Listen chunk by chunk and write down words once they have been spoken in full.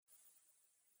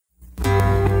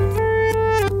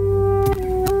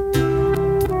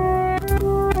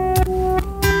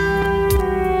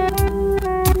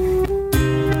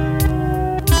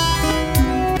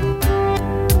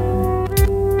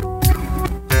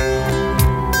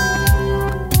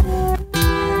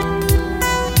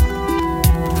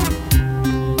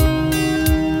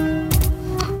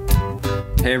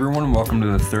welcome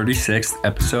to the 36th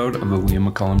episode of the Liam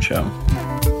McCullum Show.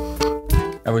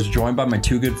 I was joined by my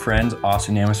two good friends,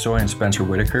 Austin Amestoy and Spencer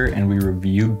Whitaker, and we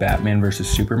reviewed Batman vs.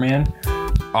 Superman.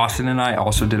 Austin and I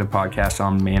also did a podcast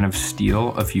on Man of Steel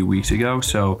a few weeks ago,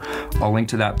 so I'll link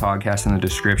to that podcast in the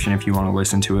description if you want to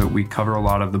listen to it. We cover a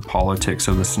lot of the politics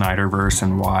of the Snyderverse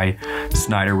and why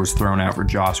Snyder was thrown out for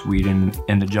Joss Whedon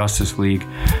in the Justice League,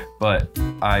 but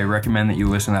I recommend that you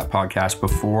listen to that podcast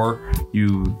before.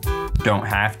 You don't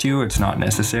have to, it's not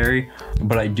necessary,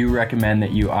 but I do recommend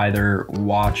that you either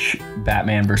watch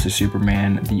Batman vs.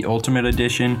 Superman, the Ultimate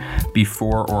Edition,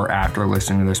 before or after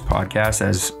listening to this podcast,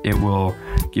 as it will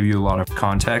give you a lot of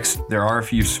context. There are a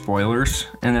few spoilers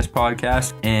in this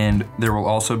podcast, and there will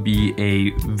also be a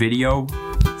video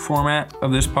format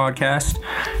of this podcast,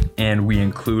 and we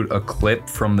include a clip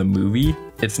from the movie.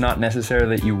 It's not necessary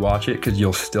that you watch it because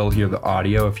you'll still hear the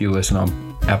audio if you listen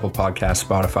on Apple Podcasts,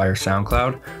 Spotify, or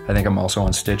SoundCloud. I think I'm also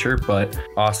on Stitcher, but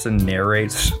Austin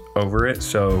narrates over it,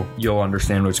 so you'll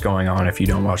understand what's going on if you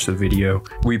don't watch the video.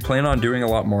 We plan on doing a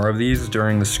lot more of these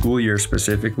during the school year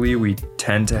specifically. We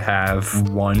tend to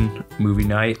have one movie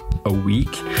night a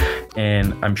week,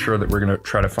 and I'm sure that we're going to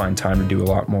try to find time to do a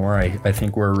lot more. I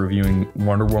think we're reviewing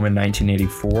Wonder Woman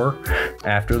 1984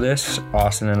 after this.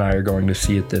 Austin and I are going to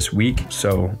see it this week.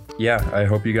 So yeah, I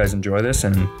hope you guys enjoy this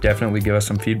and definitely give us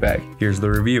some feedback. Here's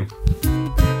the review.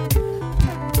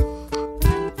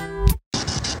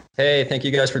 Hey, thank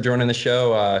you guys for joining the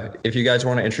show. If you guys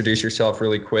want to introduce yourself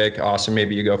really quick, Austin,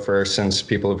 maybe you go first since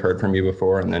people have heard from you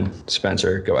before, and then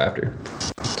Spencer, go after.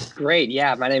 Great.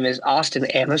 Yeah, my name is Austin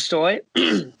Amestoy.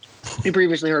 You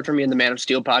previously heard from me in the Man of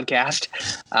Steel podcast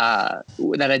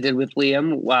that I did with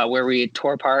Liam, where we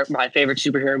tore apart my favorite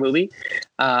superhero movie.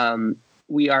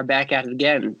 We are back at it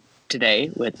again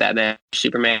today with Batman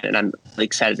Superman, and I'm really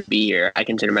excited to be here. I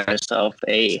consider myself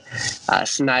a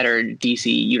Snyder DC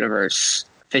Universe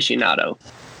aficionado.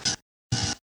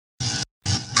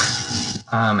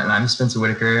 And I'm Spencer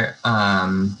Whitaker.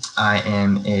 I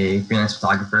am a freelance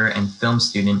photographer and film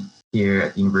student here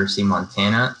at the University of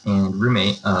Montana and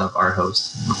roommate of our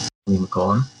host, Liam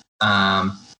McCullum.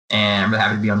 And I'm really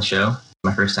happy to be on the show.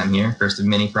 My first time here, first of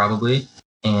many probably.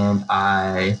 And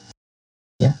I'm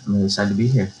really excited to be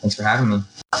here. Thanks for having me.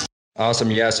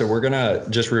 Awesome. Yeah, so we're going to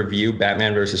just review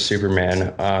Batman versus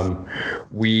Superman.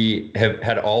 We have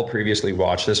had all previously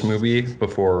watched this movie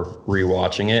before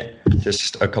rewatching it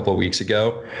just a couple of weeks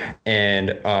ago.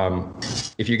 And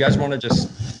if you guys want to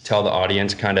just tell the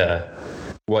audience kind of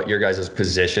what your guys'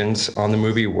 positions on the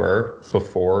movie were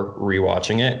before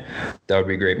rewatching it, that would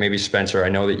be great. Maybe Spencer, I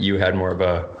know that you had more of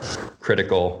a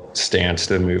critical stance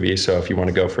to the movie, so if you want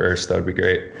to go first, that would be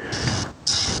great.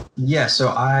 Yeah, so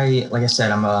like I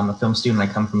said, I'm a film student. I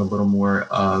come from a little more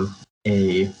of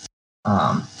a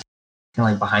kind of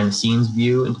like behind the scenes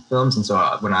view into films, and so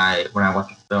when I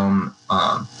watch a film,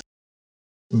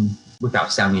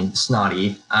 without sounding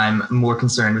snotty, I'm more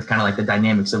concerned with kind of like the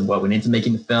dynamics of what went into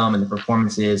making the film and the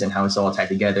performances and how it's all tied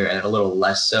together, and a little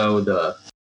less so the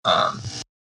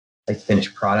like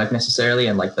finished product necessarily,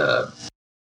 and like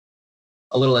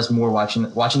a little less more watching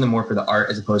them more for the art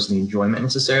as opposed to the enjoyment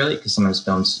necessarily, because some of those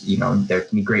films, there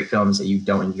can be great films that you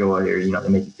don't enjoy, or they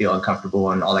make you feel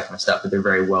uncomfortable and all that kind of stuff, but they're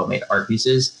very well made art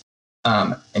pieces.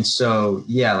 And so,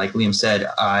 yeah, like Liam said,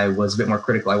 I was a bit more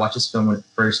critical. I watched this film when it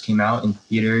first came out in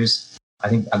theaters. I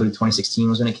believe 2016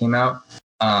 was when it came out.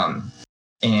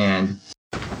 And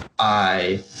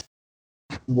I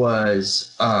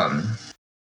was, so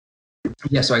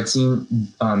I'd seen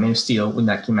Man of Steel when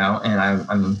that came out, and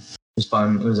I mean, it was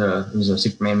fun. It was a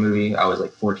Superman movie. I was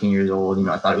like 14 years old.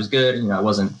 I thought it was good. I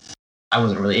wasn't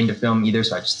really into film either.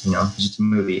 So I just, it was just a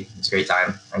movie. It was a great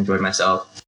time. I enjoyed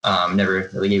myself. Never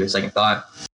really gave it a second thought.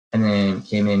 And then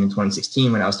came in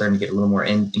 2016 when I was starting to get a little more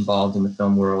involved in the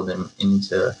film world and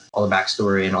into all the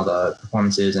backstory and all the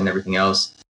performances and everything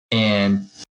else. And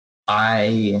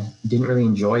I didn't really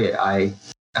enjoy it. I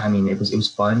mean, it was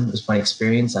fun. It was a fun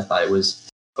experience. I thought it was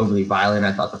overly violent.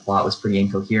 I thought the plot was pretty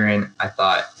incoherent. I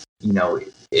thought,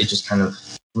 it just kind of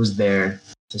was there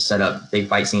to set up big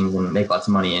fight scenes and make lots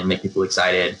of money and make people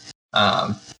excited.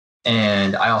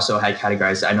 And I also had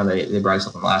categorized, I know they brought this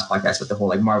up on the last podcast, but the whole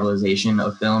like Marvelization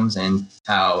of films and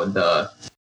how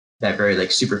that very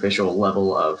like superficial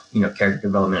level of, character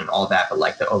development and all that, but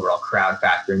like the overall crowd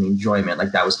factor and the enjoyment,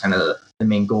 like that was kind of the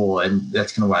main goal. And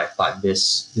that's kind of why I thought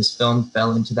this film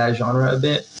fell into that genre a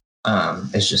bit.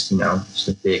 It's just, just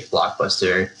a big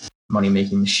blockbuster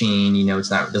money-making machine. It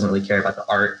doesn't really care about the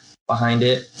art behind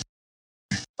it.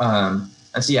 And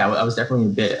so yeah, I was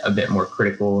definitely a bit more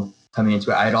critical coming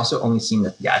into it. I had also only seen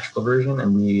the theatrical version,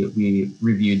 and we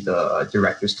reviewed the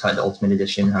director's cut, the Ultimate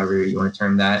Edition, however you want to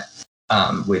term that.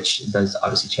 which does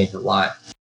obviously change a lot.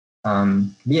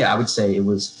 Yeah, I would say it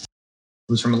was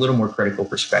from a little more critical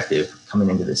perspective coming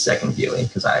into the second viewing,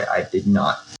 because I did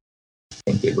not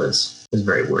think it was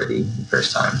very worthy the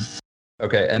first time.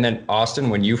 Okay, and then Austin,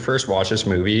 when you first watched this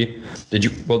movie, did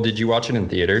you watch it in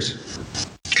theaters?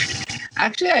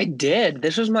 Actually, I did.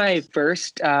 This was my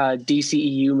first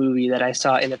DCEU movie that I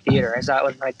saw in a theater. I saw it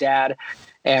with my dad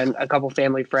and a couple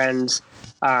family friends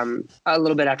a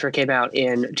little bit after it came out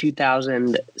in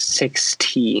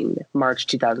 2016, March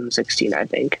 2016, I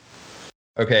think.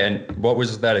 Okay, and what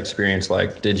was that experience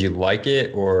like? Did you like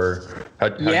it, or how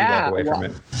did you walk away from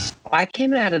it? I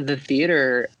came out of the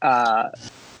theater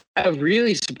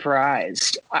really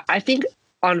surprised. I think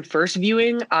on first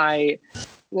viewing, I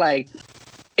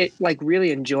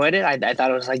really enjoyed it. I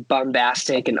thought it was like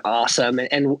bombastic and awesome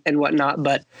and whatnot.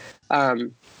 But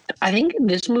I think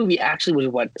this movie actually was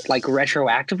what like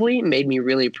retroactively made me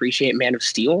really appreciate Man of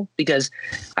Steel, because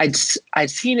I'd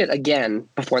seen it again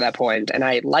before that point and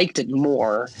I liked it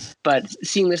more. But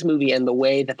seeing this movie and the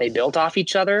way that they built off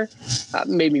each other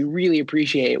made me really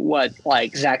appreciate what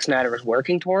like Zack Snyder was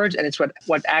working towards. And it's what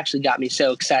actually got me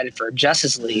so excited for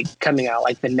Justice League coming out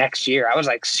like the next year. I was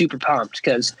like super pumped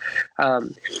because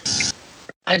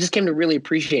I just came to really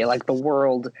appreciate like the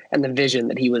world and the vision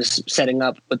that he was setting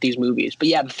up with these movies. But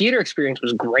yeah, the theater experience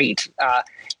was great.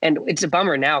 And it's a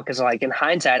bummer now because like in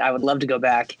hindsight, I would love to go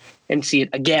back and see it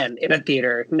again in a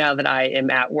theater now that I am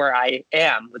at where I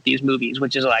am with these movies,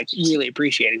 which is like really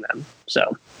appreciating them.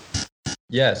 So.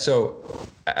 Yeah, so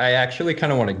I actually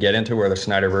kind of want to get into where the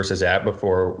Snyderverse is at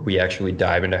before we actually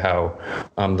dive into how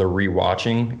the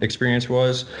rewatching experience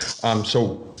was.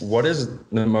 So what is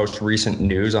the most recent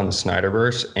news on the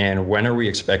Snyderverse, and when are we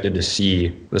expected to see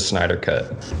the Snyder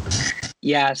Cut?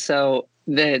 Yeah, so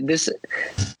it's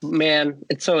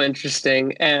so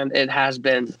interesting, and it has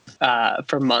been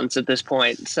for months at this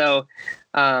point. So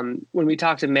when we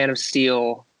talked to Man of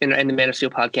Steel in the Man of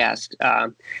Steel podcast,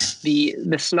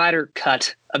 the Snyder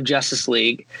Cut of Justice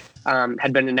League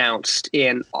had been announced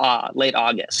in late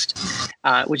August,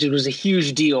 which was a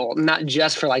huge deal, not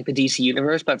just for like the DC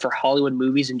universe, but for Hollywood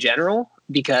movies in general,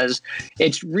 because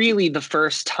it's really the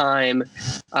first time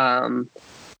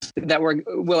that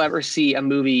we'll ever see a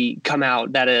movie come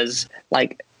out that is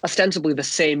like ostensibly the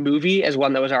same movie as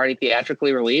one that was already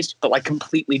theatrically released, but like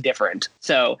completely different.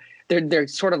 So they're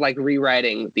sort of like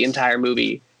rewriting the entire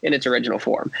movie in its original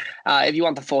form. If you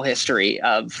want the full history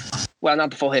not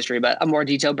the full history, but a more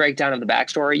detailed breakdown of the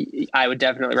backstory, I would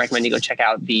definitely recommend you go check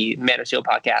out the Man of Steel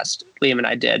podcast Liam and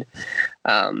I did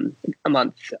a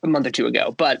month or two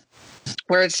ago. But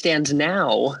where it stands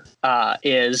now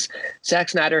is Zack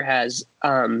Snyder has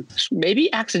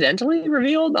maybe accidentally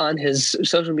revealed on his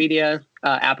social media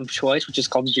app of choice, which is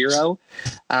called Zero,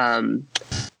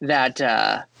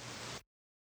 that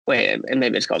and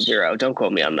maybe it's called Zero. Don't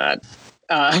quote me on that.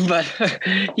 But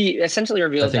he essentially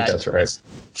revealed that that's right.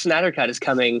 Snyder Cut is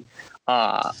coming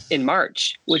in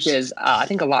March, which is, I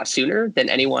think, a lot sooner than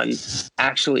anyone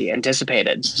actually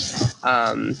anticipated.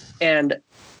 And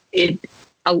it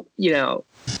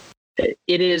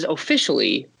is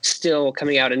officially still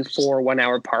coming out in 4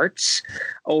 1-hour parts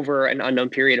over an unknown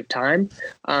period of time.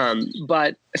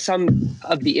 But some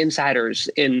of the insiders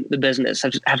in the business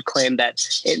have claimed that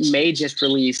it may just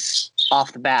release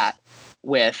off the bat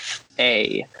with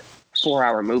a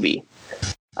 4-hour movie.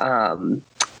 And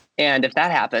if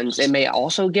that happens, it may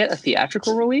also get a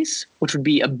theatrical release, which would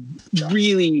be it'd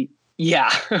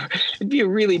be a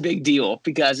really big deal,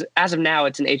 because as of now,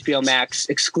 it's an HBO Max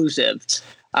exclusive.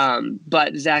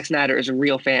 But Zack Snyder is a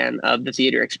real fan of the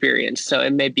theater experience, so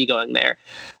it may be going there.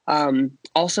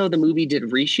 Also, the movie did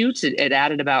reshoots. It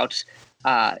added about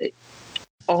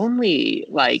only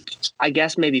I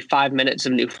guess maybe 5 minutes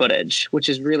of new footage, which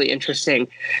is really interesting.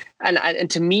 And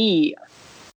to me,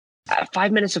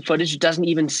 5 minutes of footage doesn't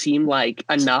even seem like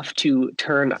enough to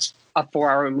turn a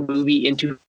 4-hour movie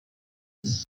into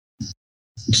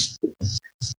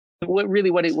what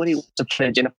he wants to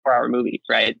footage in a 4-hour movie,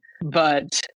 right?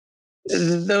 But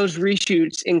those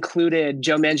reshoots included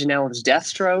Joe Manganiello's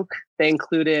Deathstroke. They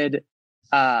included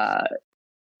Jared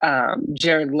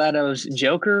Leto's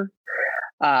Joker,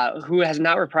 who has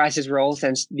not reprised his role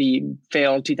since the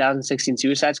failed 2016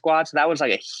 Suicide Squad. So that was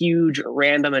like a huge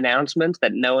random announcement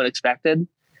that no one expected.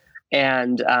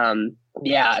 And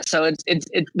so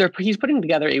he's putting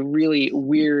together a really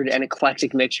weird and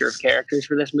eclectic mixture of characters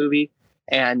for this movie,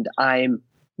 and I'm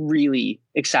really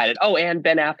excited. Oh, and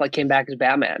Ben Affleck came back as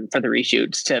Batman for the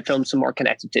reshoots to film some more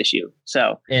connective tissue.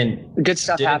 So good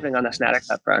stuff happening on the Snyder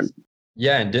Cut front.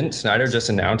 Yeah, and didn't Snyder just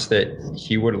announce that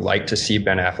he would like to see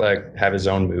Ben Affleck have his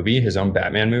own movie, his own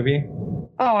Batman movie?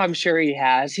 Oh, I'm sure he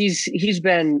has. He's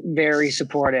been very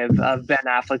supportive of Ben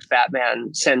Affleck's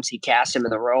Batman since he cast him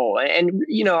in the role. And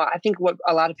I think what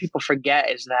a lot of people forget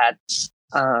is that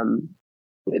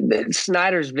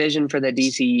Snyder's vision for the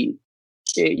DC,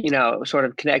 sort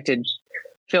of connected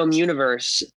film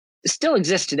universe still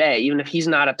exists today, even if he's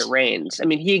not at the reins. I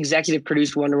mean, he executive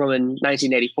produced Wonder Woman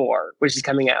 1984, which is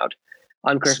coming out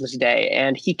on Christmas Day,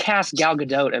 and he cast Gal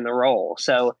Gadot in the role.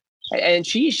 So, and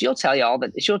she'll tell you all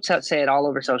that. She'll say it all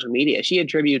over social media. She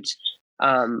attributes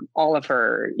all of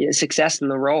her success in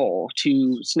the role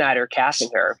to Snyder casting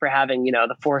her for having,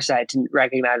 the foresight to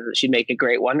recognize that she'd make a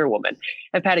great Wonder Woman.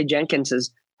 And Patty Jenkins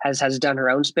has done her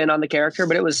own spin on the character,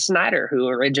 but it was Snyder who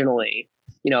originally,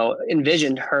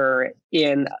 envisioned her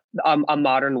in a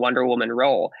modern Wonder Woman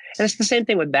role. And it's the same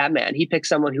thing with Batman. He picked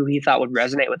someone who he thought would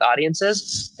resonate with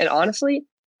audiences. And honestly,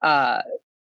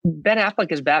 Ben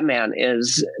Affleck as Batman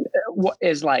is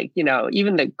like,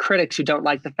 even the critics who don't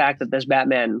like the fact that this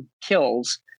Batman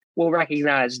kills will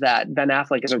recognize that Ben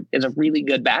Affleck is a really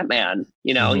good Batman.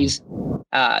 He's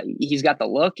got the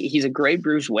look. He's a great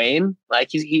Bruce Wayne. Like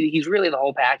he's really the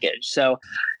whole package. So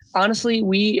honestly,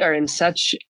 we are in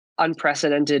such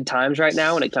unprecedented times right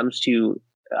now when it comes to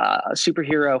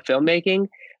superhero filmmaking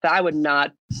that I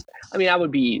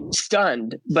would be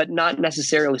stunned, but not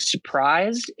necessarily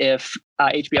surprised if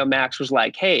HBO Max was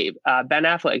like, hey, Ben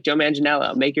Affleck, Joe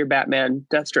Manganiello, make your Batman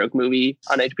Deathstroke movie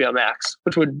on HBO Max,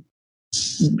 which would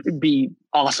be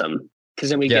awesome.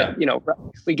 Because then we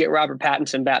get Robert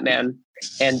Pattinson Batman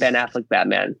and Ben Affleck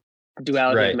Batman,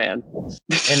 duality of man.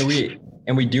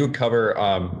 and we do cover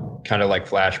kind of like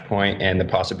Flashpoint and the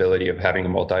possibility of having a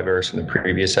multiverse in the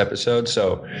previous episode.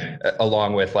 So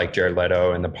along with like Jared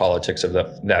Leto and the politics of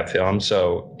that film.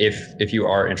 So if you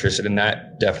are interested in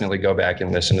that, definitely go back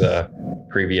and listen to the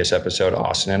previous episode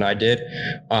Austin and I did.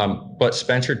 But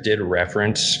Spencer did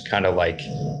reference kind of like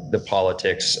the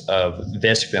politics of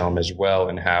this film as well,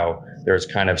 and how there's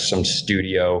kind of some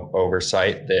studio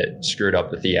oversight that screwed up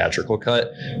the theatrical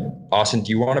cut. Austin, do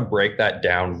you want to break that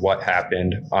down? What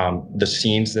happened, the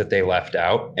scenes that they left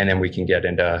out, and then we can get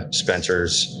into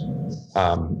Spencer's,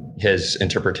 his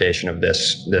interpretation of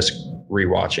this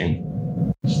rewatching.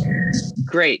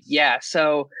 Great. Yeah.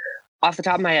 So off the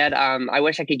top of my head, I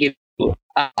wish I could give you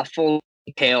a full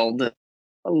detailed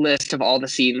list of all the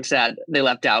scenes that they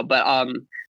left out. But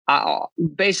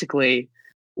basically,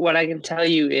 what I can tell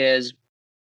you is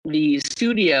the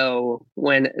studio,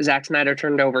 when Zack Snyder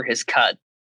turned over his cut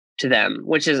to them,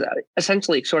 which is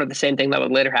essentially sort of the same thing that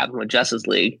would later happen with Justice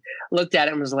League, looked at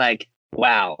it and was like,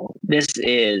 wow, this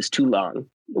is too long.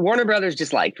 Warner Brothers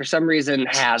just for some reason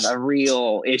has a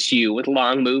real issue with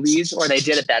long movies, or they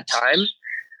did at that time.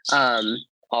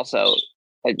 Also,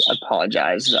 I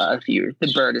apologize if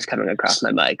the bird is coming across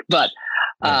my mic, but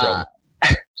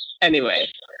anyway,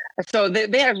 so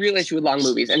they had a real issue with long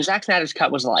movies, and Zack Snyder's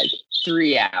cut was like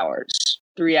 3 hours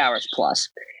plus.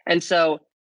 And so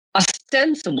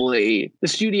ostensibly the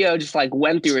studio just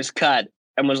went through his cut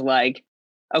and was like,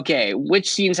 okay, which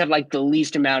scenes have the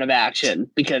least amount of action?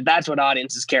 Because that's what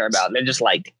audiences care about. And they're just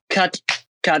cut,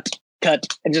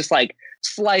 and just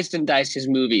sliced and diced his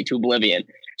movie to oblivion.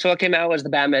 So what came out was the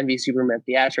Batman v Superman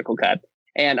theatrical cut.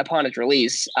 And upon its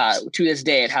release, to this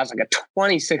day, it has a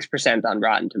 26% on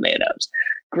Rotten Tomatoes.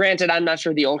 Granted, I'm not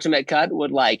sure the ultimate cut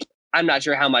would I'm not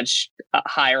sure how much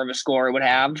higher of a score it would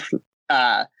have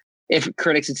if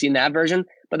critics had seen that version.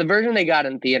 But the version they got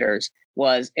in theaters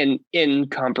was an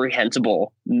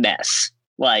incomprehensible mess.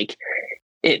 The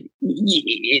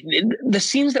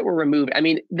scenes that were removed, I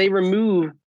mean, they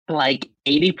remove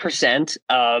 80%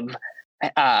 of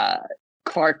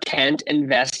Clark Kent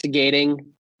investigating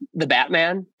the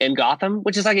Batman in Gotham,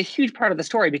 which is a huge part of the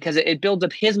story because it builds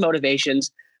up his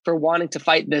motivations for wanting to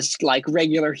fight this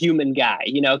regular human guy,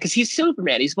 because he's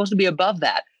Superman. He's supposed to be above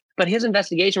that. But his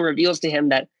investigation reveals to him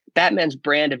that Batman's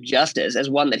brand of justice is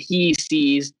one that he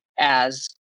sees as,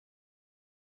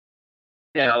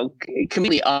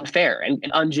 completely unfair and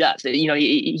unjust.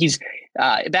 He's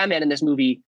Batman in this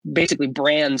movie basically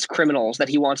brands criminals that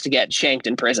he wants to get shanked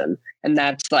in prison. And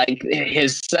that's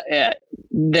his,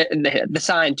 the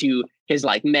sign to his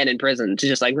men in prison to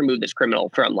just remove this criminal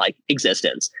from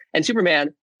existence. And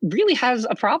Superman really has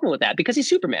a problem with that because he's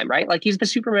Superman, right? He's the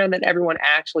Superman that everyone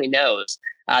actually knows.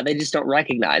 They just don't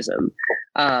recognize him.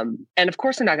 And of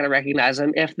course they're not going to recognize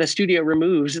him if the studio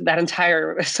removes that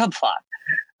entire subplot,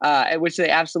 which they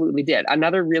absolutely did.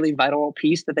 Another really vital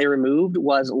piece that they removed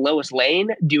was Lois Lane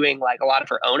doing a lot of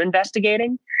her own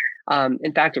investigating.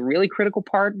 In fact, a really critical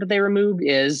part that they removed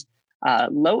is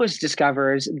Lois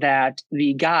discovers that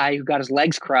the guy who got his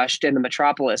legs crushed in the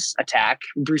Metropolis attack,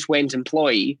 Bruce Wayne's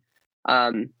employee,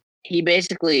 he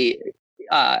basically,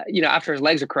 after his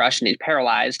legs are crushed and he's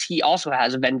paralyzed, he also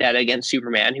has a vendetta against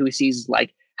Superman, who he sees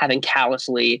like having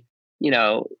callously,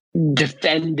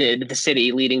 defended the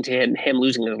city, leading to him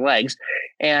losing his legs.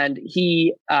 And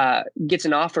he gets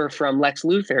an offer from Lex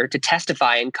Luthor to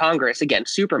testify in Congress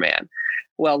against Superman.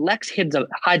 Well, Lex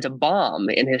hides a bomb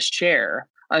in his chair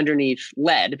underneath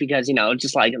lead because,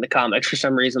 just like in the comics, for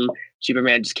some reason,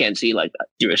 Superman just can't see like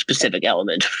through a specific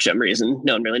element for some reason.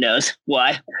 No one really knows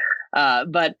why.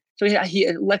 But so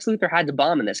Lex Luthor hides a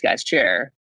bomb in this guy's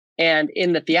chair. And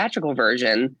in the theatrical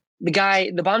version,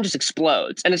 the bomb just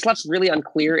explodes. And it's left really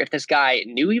unclear if this guy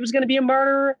knew he was going to be a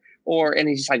murderer and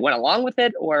he just like went along with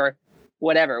it or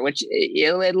whatever, which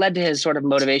it led to his sort of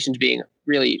motivations being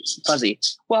really fuzzy.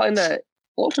 Well, in the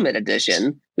Ultimate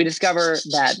Edition, we discover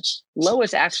that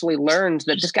Lois actually learned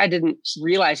that this guy didn't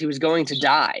realize he was going to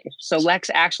die. So Lex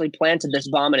actually planted this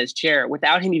bomb in his chair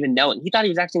without him even knowing. He thought he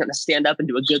was actually going to stand up and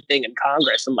do a good thing in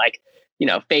Congress and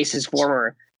face his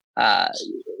former,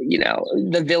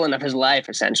 the villain of his life,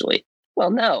 essentially.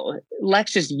 Well, no,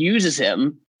 Lex just uses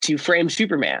him to frame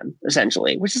Superman,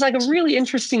 essentially, which is like a really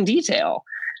interesting detail.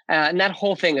 And that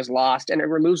whole thing is lost, and it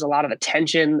removes a lot of the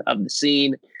tension of the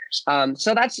scene.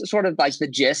 So that's sort of like the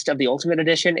gist of the Ultimate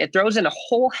Edition. It throws in a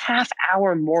whole half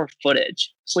hour more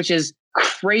footage, which is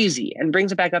crazy, and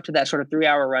brings it back up to that sort of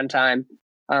 3-hour runtime.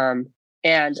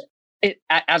 And it,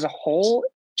 as a whole,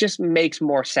 just makes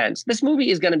more sense. This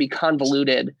movie is going to be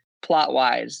convoluted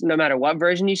plot-wise, no matter what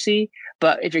version you see.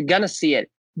 But if you're going to see it,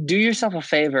 do yourself a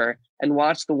favor and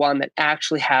watch the one that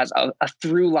actually has a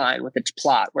through line with its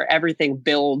plot, where everything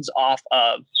builds off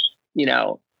of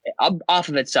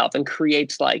itself and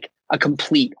creates like a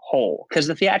complete whole, because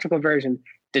the theatrical version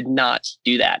did not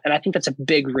do that. And I think that's a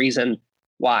big reason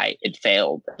why it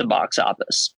failed at the box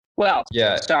office. Well,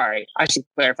 yeah, sorry, I should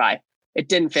clarify. It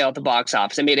didn't fail at the box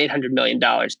office. It made $800 million.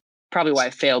 Probably why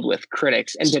it failed with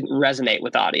critics and didn't resonate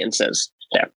with audiences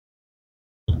there.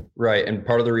 Right. And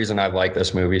part of the reason I like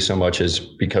this movie so much is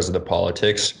because of the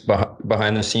politics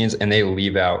behind the scenes. And they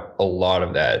leave out a lot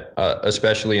of that,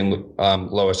 especially in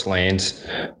Lois Lane's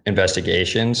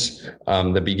investigations.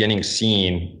 The beginning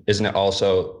scene, isn't it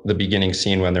also the beginning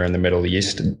scene when they're in the Middle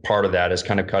East? Part of that is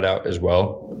kind of cut out as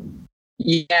well.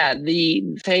 Yeah.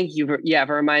 Thank you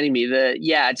for reminding me.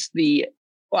 It's the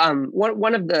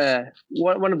one of the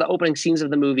opening scenes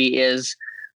of the movie is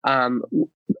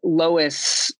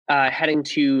Lois heading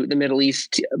to the Middle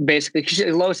East.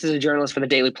 Basically, Lois is a journalist for the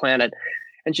Daily Planet,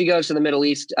 and she goes to the Middle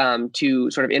East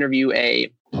to sort of interview a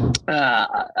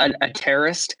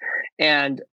terrorist.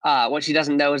 And what she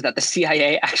doesn't know is that the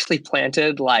CIA actually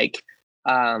planted like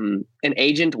an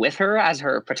agent with her as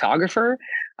her photographer,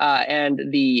 and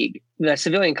the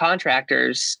civilian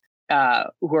contractors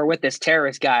who are with this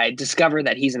terrorist guy discover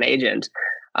that he's an agent.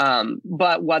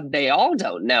 But what they all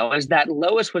don't know is that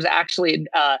Lois was actually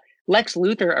Lex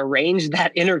Luthor arranged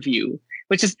that interview,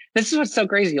 this is what's so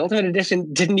crazy. Ultimate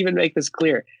Edition didn't even make this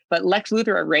clear, but Lex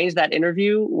Luthor arranged that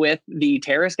interview with the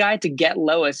terrorist guy to get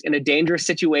Lois in a dangerous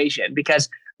situation, because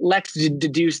Lex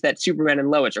deduced that Superman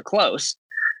and Lois are close,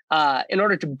 in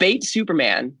order to bait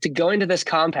Superman to go into this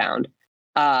compound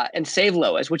and save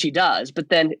Lois, which he does. But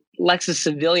then Lex's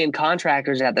civilian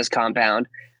contractors at this compound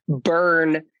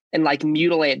burn and like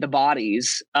mutilate the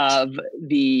bodies of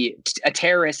the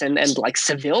terrorists and like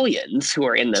civilians who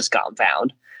are in this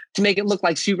compound to make it look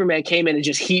like Superman came in and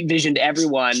just heat visioned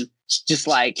everyone just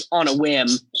like on a whim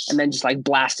and then just like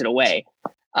blasted away.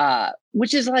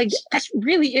 Which is like, that's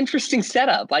really interesting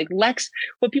setup. Like Lex,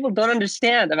 what people don't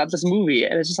understand about this movie,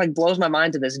 and it just like blows my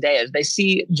mind to this day, is they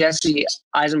see Jesse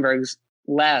Eisenberg's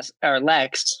Lex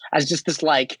as just this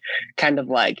like kind of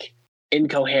like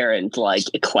incoherent, like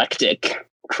eclectic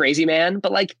crazy man,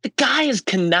 but like the guy is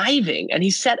conniving and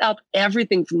he set up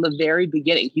everything from the very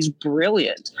beginning. He's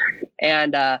brilliant.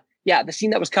 And the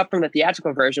scene that was cut from the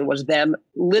theatrical version was them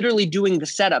literally doing the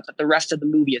setup that the rest of the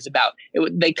movie is about.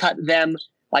 They cut them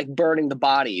like burning the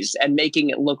bodies and making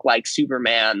it look like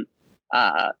Superman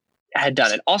had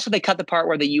done it. Also, they cut the part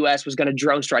where the U.S. was going to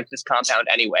drone strike this compound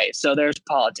anyway. So there's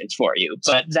politics for you.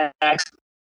 But Zack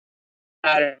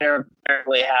Snyder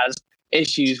apparently has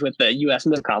issues with the U.S.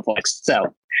 missile complex.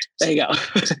 So there you go.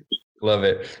 Love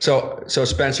it. So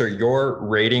Spencer, your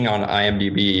rating on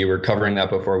IMDb, you were covering that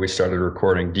before we started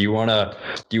recording. Do you want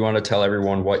to tell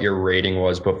everyone what your rating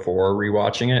was before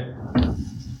rewatching it?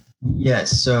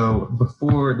 Yes. So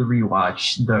before the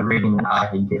rewatch, the rating that I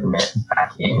had given it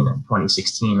back in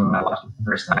 2016 when I watched it the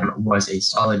first time was a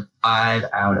solid 5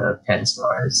 out of 10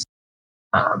 stars.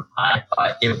 I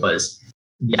thought it was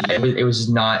yeah, it was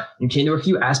just not. Okay, there were a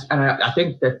few aspects, and I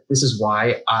think that this is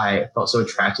why I felt so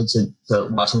attracted to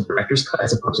watching the director's cut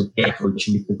as opposed to the theatrical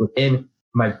edition, because within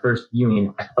my first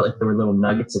viewing, I felt like there were little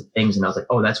nuggets of things, and I was like,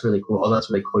 oh, that's really cool. Oh, that's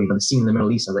really cool. You know, the scene in the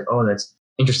Middle East, I was like, oh, that's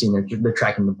interesting. They're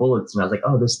tracking the bullets, and I was like,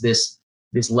 oh,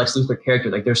 this Lex Luthor character,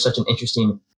 like, there's such an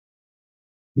interesting,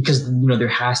 because, you know, there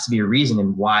has to be a reason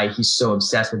and why he's so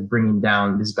obsessed with bringing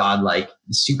down this godlike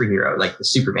superhero, like the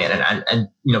Superman, and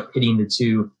you know, pitting the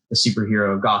two, the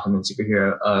superhero of Gotham and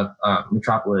superhero of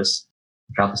Metropolis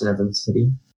as the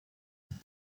city,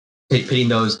 pitting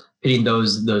those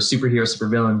superheroes,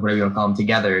 supervillains, whatever you want to call them,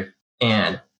 together.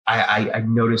 And I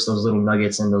noticed those little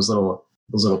nuggets and those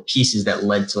little pieces that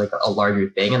led to like a larger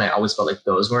thing, and I always felt like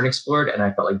those weren't explored, and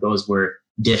I felt like those were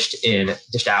dished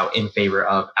out in favor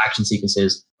of action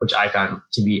sequences, which I found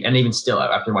to be, and even still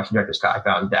after watching director's cut, I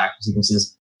found the action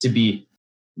sequences to be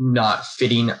not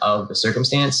fitting of the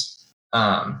circumstance,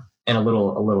 and a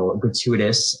little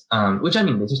gratuitous, which, I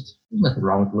mean, there's nothing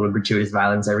wrong with a little gratuitous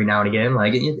violence every now and again.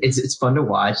 Like, it's fun to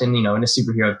watch, and, you know, in a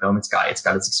superhero film, it's got its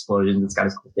explosions, it's got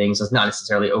its cool things, so it's not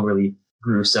necessarily overly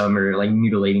gruesome or like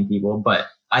mutilating people, but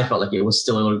I felt like it was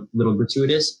still a little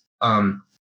gratuitous.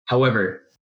 However,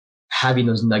 having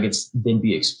those nuggets then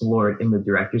be explored in the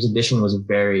director's edition was a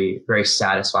very, very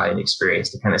satisfying experience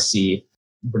to kind of see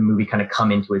the movie kind of come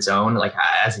into its own, like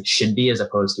as it should be, as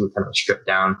opposed to a kind of a stripped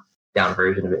down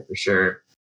version of it, for sure.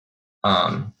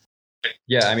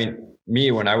 Yeah, I mean, me,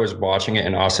 when I was watching it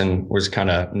and Austin was kind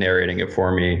of narrating it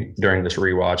for me during this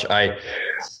rewatch,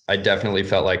 I definitely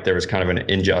felt like there was kind of an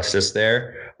injustice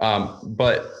there.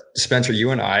 But Spencer,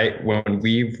 you and I, when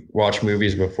we've watched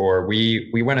movies before,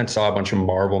 we went and saw a bunch of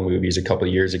Marvel movies a couple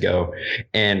of years ago.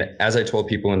 And as I told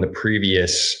people in the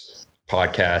previous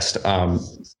podcast,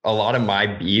 a lot of my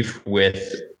beef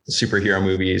with superhero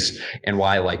movies and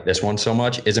why I like this one so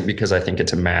much isn't because I think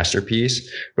it's a masterpiece,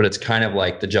 but it's kind of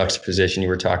like the juxtaposition you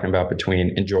were talking about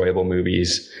between enjoyable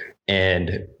movies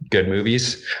and good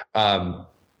movies.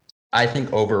 I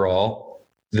think overall,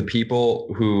 the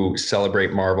people who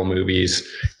celebrate Marvel movies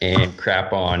and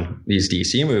crap on these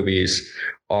DC movies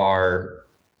are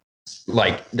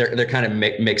like, they're kind of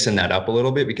mixing that up a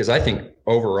little bit, because I think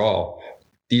overall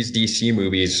these DC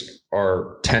movies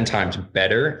are 10 times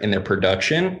better in their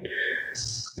production,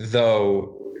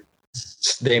 though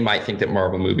they might think that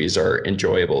Marvel movies are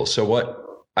enjoyable. So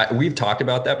we've talked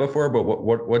about that before, but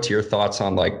what's your thoughts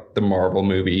on like the Marvel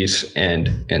movies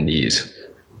and these?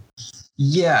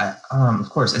 Yeah, of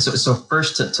course. And so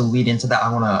first to lead into that,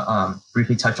 I want to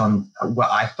briefly touch on what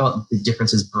I felt the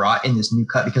differences brought in this new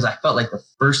cut, because I felt like the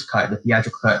first cut, the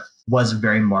theatrical cut, was a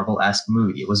very Marvel-esque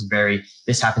movie. It was very,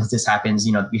 this happens,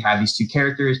 you know, we have these two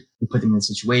characters, we put them in a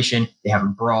situation, they have a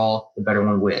brawl, the better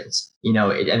one wins. You know,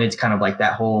 and it's kind of like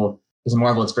that whole, because in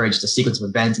Marvel, it's very just a sequence of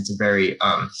events. It's a very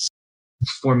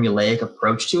formulaic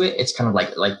approach to it. It's kind of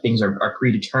like things are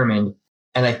predetermined.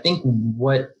 And I think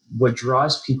what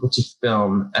draws people to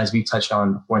film, as we touched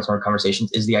on before in some of our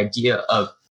conversations, is the idea of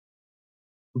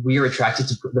we are attracted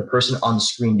to the person on the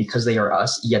screen because they are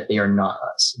us, yet they are not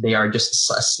us. They are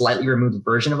just a slightly removed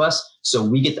version of us. So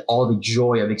we get all the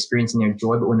joy of experiencing their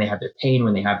joy, but when they have their pain,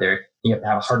 when they have you have to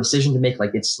have a hard decision to make,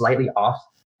 like it's slightly off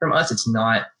from us. It's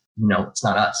not, you know, it's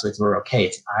not us. So we're okay.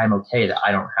 I'm okay that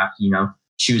I don't have to, you know,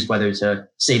 choose whether to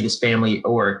save this family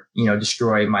or, you know,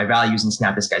 destroy my values and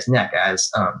snap this guy's neck,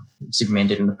 as Superman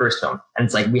did in the first film. And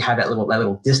it's like we have that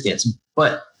little distance,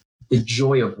 but the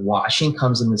joy of watching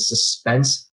comes in the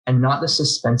suspense, and not the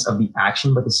suspense of the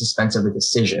action, but the suspense of the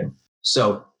decision.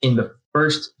 So in the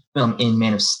first film, in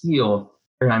Man of Steel,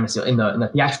 or not Man of Steel, in the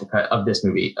theatrical cut of this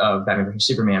movie of Batman vs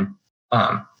Superman,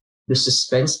 the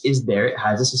suspense is there. It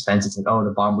has a suspense. It's like, oh,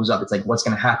 the bomb blows up. It's like, what's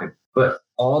going to happen? But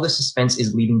all the suspense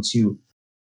is leading to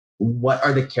what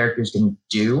are the characters going to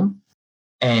do,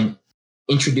 and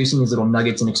introducing these little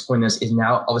nuggets and exploring this is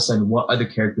now all of a sudden what are the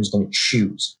characters going to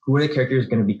choose? Who are the characters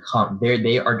going to become?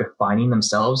 They are defining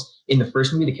themselves. In the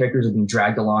first movie, the characters are being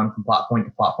dragged along from plot point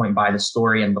to plot point by the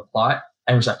story and the plot,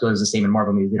 and which I feel is the same in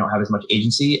Marvel movies. They don't have as much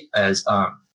agency as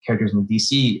characters in the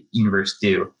DC universe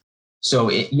do. So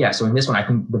so in this one, I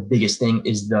think the biggest thing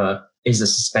is the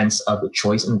suspense of the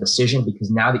choice and the decision, because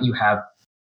now that you have,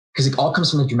 because it all comes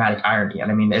from the dramatic irony.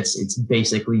 And I mean, it's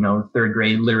basically, you know, third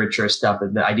grade literature stuff,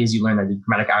 that the ideas you learn, that the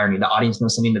dramatic irony, the audience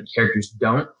knows something that the characters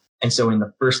don't. And so in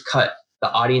the first cut,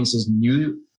 the audiences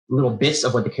knew little bits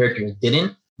of what the characters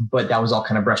didn't, but that was all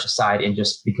kind of brushed aside. And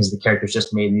just because the characters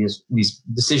just made these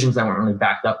decisions that weren't really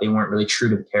backed up, they weren't really true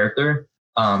to the character.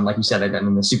 Like you said,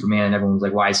 in the Superman, everyone was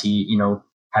like, why is he, you know,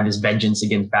 have this vengeance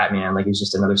against Batman? Like he's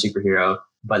just another superhero.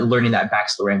 But learning that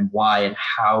backstory and why and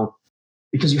how,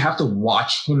 because you have to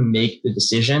watch him make the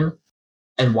decision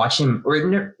and watch him, or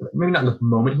maybe not the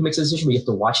moment he makes a decision, but you have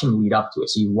to watch him lead up to it.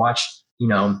 So you watch,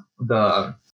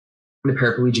 the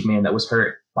paraplegic man that was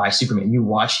hurt by Superman. You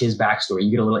watch his backstory.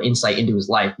 You get a little insight into his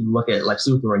life. You look at Lex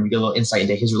Luthor and you get a little insight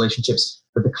into his relationships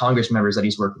with the Congress members that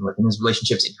he's working with, and his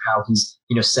relationships and how he's,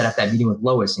 set up that meeting with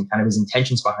Lois and kind of his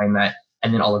intentions behind that.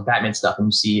 And then all of Batman stuff. And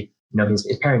you see,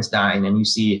 his parents dying, and you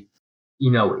see,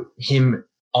 him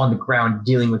on the ground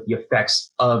dealing with the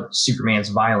effects of Superman's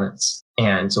violence.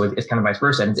 And so it's kind of vice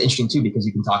versa. And it's interesting too, because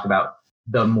you can talk about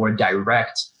the more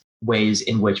direct ways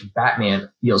in which Batman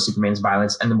feels Superman's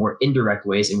violence and the more indirect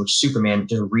ways in which Superman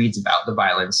just reads about the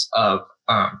violence of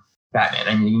Batman.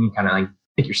 And you can kind of like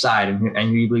pick your side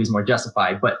and you believe is more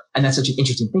justified. And that's such an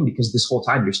interesting thing, because this whole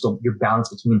time you're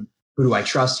balanced between who do I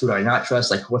trust, who do I not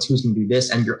trust, like who's going to do this,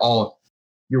 and you're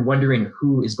wondering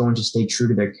who is going to stay true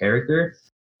to their character,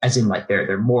 as in like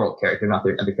their moral character, not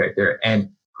their other character,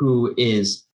 and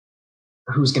who's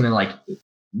going to like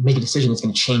make a decision that's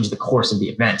going to change the course of the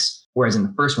events. Whereas in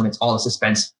the first one, it's all a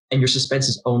suspense, and your suspense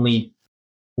is only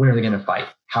when are they going to fight?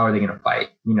 How are they going to fight?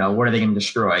 What are they going to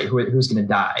destroy? Who's going to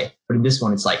die? But in this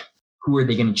one, it's like, who are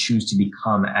they going to choose to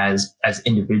become as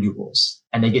individuals?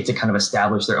 And they get to kind of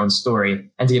establish their own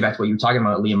story. And to get back to what you were talking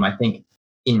about, Liam, I think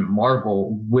in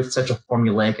Marvel, with such a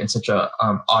formulaic and such a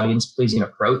audience pleasing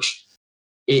approach,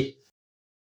 the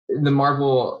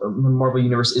Marvel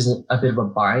universe isn't a bit of a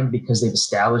bind, because they've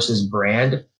established this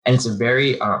brand, and it's a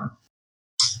very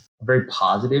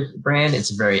positive brand.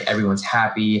 It's everyone's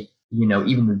happy.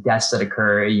 Even the deaths that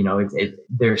occur,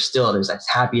 there's that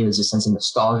happy. There's a sense of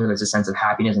nostalgia. There's a sense of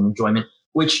happiness and enjoyment,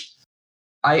 which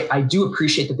I do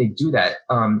appreciate that they do that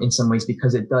in some ways,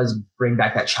 because it does bring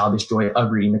back that childish joy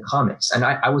of reading the comics. And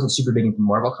I wasn't super big into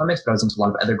Marvel comics, but I was into a lot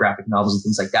of other graphic novels and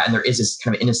things like that. And there is this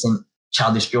kind of innocent,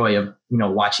 childish joy of,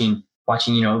 watching,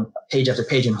 page after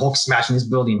page, and Hulk smashing this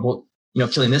building, Hulk,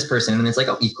 killing this person. And it's like,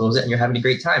 oh, you close it and you're having a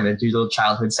great time. It's your little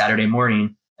childhood Saturday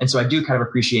morning. And so I do kind of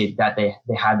appreciate that they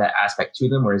had that aspect to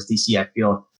them. Whereas DC, I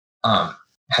feel,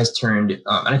 has turned, and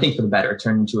I think for the better,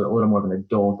 turned into a little more of an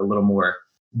adult, a little more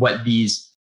what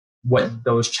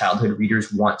those childhood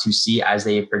readers want to see as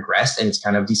they progressed. And it's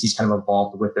kind of, DC's kind of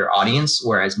evolved with their audience.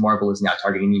 Whereas Marvel is now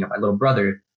targeting, my little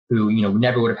brother, who,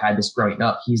 never would have had this growing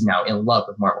up. He's now in love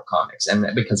with Marvel comics, and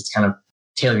because it's kind of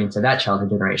tailoring to that childhood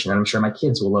generation. And I'm sure my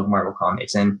kids will love Marvel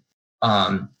comics. And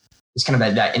it's kind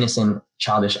of that innocent,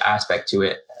 childish aspect to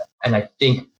it. And I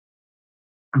think,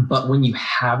 but when you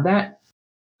have that,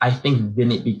 I think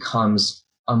then it becomes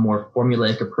a more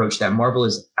formulaic approach that Marvel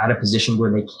is at a position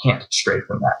where they can't stray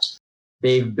from that.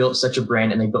 They've built such a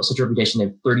brand and they've built such a reputation. They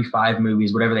have 35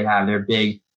 movies, whatever they have. They're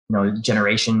big,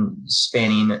 generation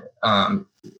spanning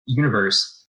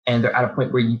universe. And they're at a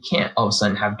point where you can't all of a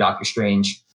sudden have Doctor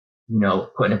Strange,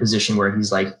 put in a position where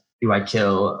he's like, do I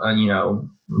kill,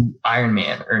 Iron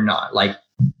Man or not? Like,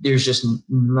 there's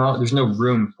no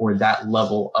room for that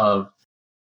level of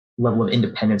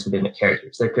independence within the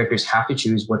characters. Their characters have to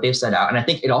choose what they've set out. And I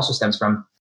think it also stems from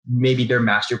maybe their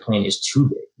master plan is too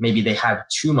big. Maybe they have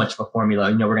too much of a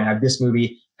formula. We're going to have this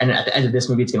movie, and at the end of this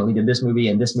movie, it's going to lead to this movie,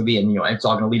 and it's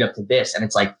all going to lead up to this. And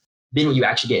it's like, then when you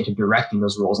actually get into directing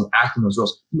those roles and acting those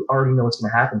roles, you already know what's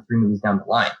going to happen 3 movies down the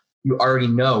line. You already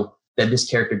know that this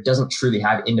character doesn't truly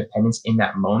have independence in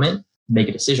that moment to make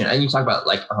a decision. And you talk about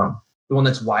like the one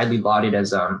that's widely lauded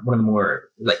as one of the more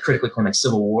like critically acclaimed, like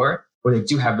Civil War, where they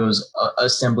do have those a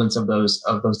semblance of those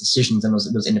decisions and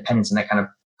those independence and that kind of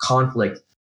conflict.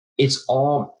 It's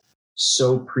all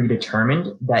so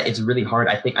predetermined that it's really hard,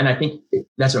 I think. And I think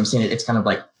that's what I'm saying. It's kind of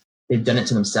like they've done it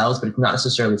to themselves, but it's not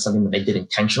necessarily something that they did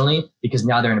intentionally, because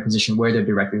now they're in a position where their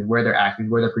directors, where their actors,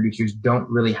 where their producers don't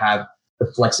really have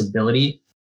the flexibility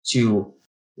to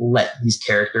let these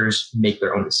characters make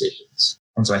their own decisions.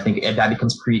 And so I think that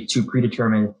becomes too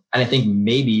predetermined. And I think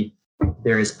maybe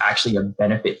there is actually a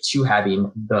benefit to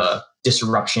having the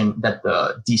disruption that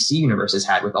the DC universe has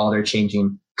had with all their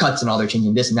changing cuts and all their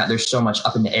changing this and that. There's so much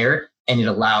up in the air, and it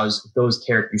allows those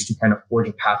characters to kind of forge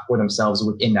a path for themselves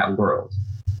within that world.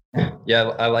 Yeah,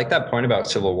 I like that point about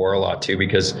Civil War a lot too,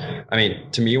 because I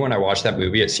mean, to me, when I watched that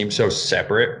movie, it seems so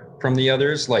separate from the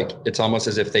others. Like, it's almost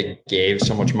as if they gave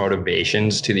so much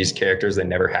motivations to these characters they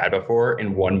never had before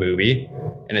in one movie,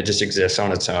 and it just exists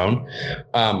on its own.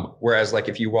 Whereas like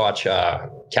if you watch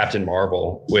Captain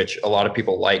Marvel, which a lot of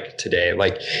people like today,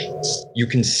 like you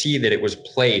can see that it was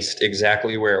placed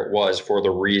exactly where it was for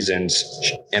the reasons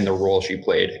and the role she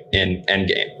played in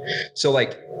Endgame. So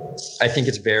like, I think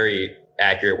it's very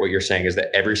accurate what you're saying is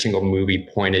that every single movie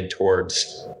pointed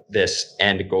towards this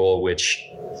end goal, which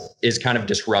is kind of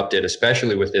disrupted,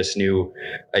 especially with this new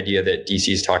idea that DC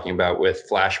is talking about with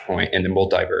Flashpoint and the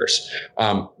multiverse.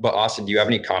 But Austin, do you have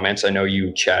any comments? I know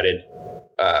you chatted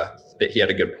that he had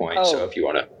a good point. So if you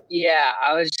want to. Yeah,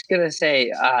 I was just going to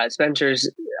say Spencer's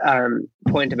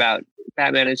point about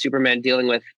Batman and Superman dealing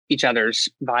with each other's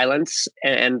violence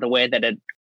and the way that it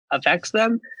affects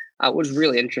them was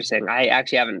really interesting. I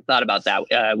actually haven't thought about that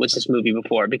with this movie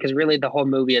before, because really the whole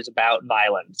movie is about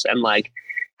violence and like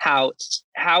how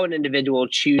an individual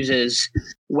chooses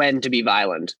when to be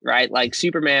violent, right? Like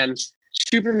Superman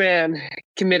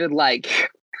committed like,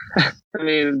 I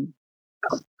mean,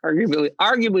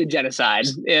 arguably genocide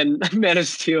in Man of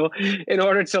Steel in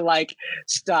order to like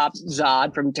stop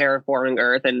Zod from terraforming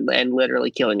Earth and literally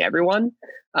killing everyone.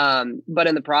 But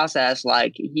in the process,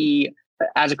 like he,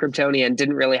 as a Kryptonian,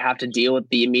 didn't really have to deal with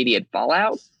the immediate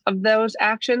fallout of those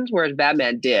actions, whereas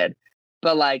Batman did.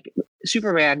 But like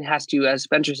Superman has to, as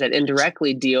Spencer said,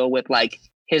 indirectly deal with like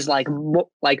his like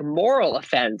moral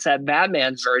offense at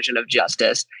Batman's version of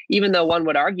justice, even though one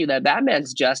would argue that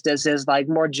Batman's justice is like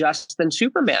more just than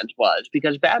Superman's was,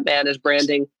 because Batman is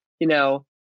branding,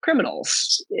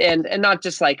 criminals and not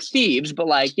just like thieves, but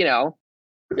like,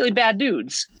 really bad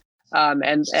dudes.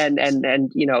 And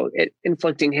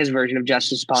inflicting his version of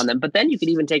justice upon them. But then you could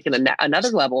even take it another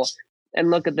level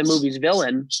and look at the movie's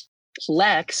villain,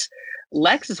 Lex.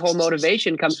 Lex's whole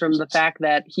motivation comes from the fact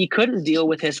that he couldn't deal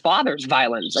with his father's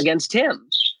violence against him,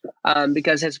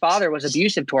 because his father was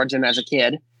abusive towards him as a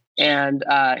kid. And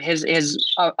his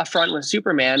affront with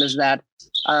Superman is that,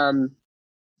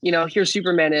 here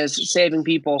Superman is saving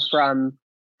people from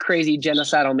crazy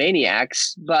genocidal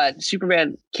maniacs, but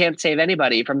Superman can't save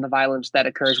anybody from the violence that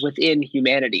occurs within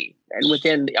humanity and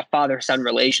within a father-son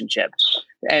relationship.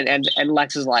 And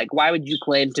Lex is like, why would you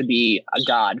claim to be a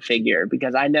god figure?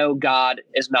 Because I know God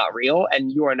is not real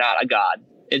and you are not a god.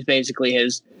 Is basically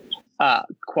his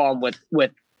qualm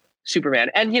with Superman.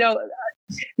 And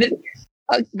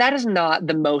that is not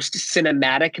the most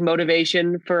cinematic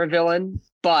motivation for a villain,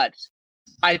 but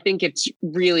I think it's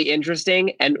really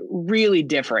interesting and really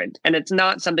different. And it's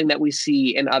not something that we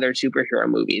see in other superhero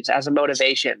movies as a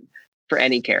motivation for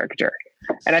any character.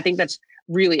 And I think that's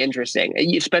really interesting.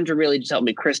 Spencer really just helped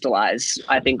me crystallize,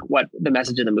 I think, what the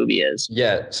message of the movie is.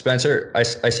 Yeah, Spencer, I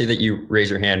see that you raise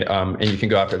your hand and you can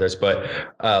go after this, but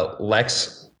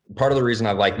Lex, part of the reason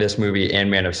I like this movie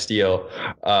and Man of Steel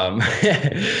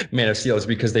is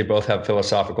because they both have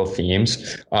philosophical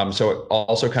themes. So it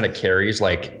also kind of carries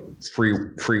like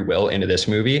free will into this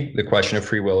movie, the question of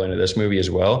free will into this movie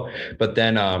as well. But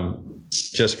then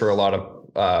just for a lot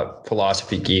of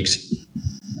philosophy geeks,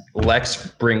 Lex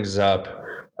brings up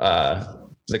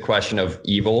the question of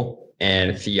evil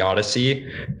and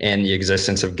theodicy and the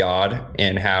existence of God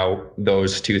and how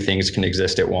those two things can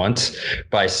exist at once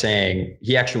by saying,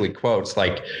 he actually quotes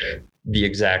like the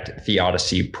exact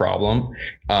theodicy problem.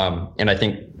 And I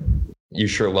think you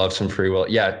sure love some free will.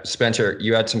 Yeah, Spencer,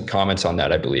 you had some comments on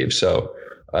that, I believe. So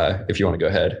if you want to go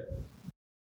ahead.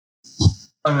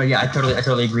 Oh no, yeah, I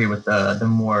totally agree with the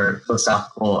more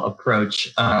philosophical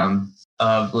approach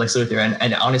of Lex Luthor,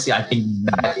 and honestly, I think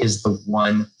that is the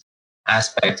one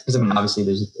aspect. Because I mean, obviously,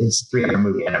 it's a 3-hour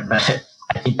movie in it, but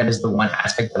I think that is the one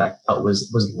aspect that I felt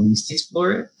was least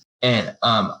explored, and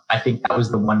I think that was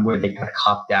the one where they kind of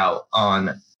copped out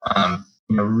on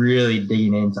really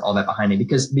digging into all that behind it,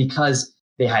 because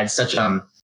they had such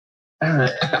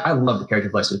I love the character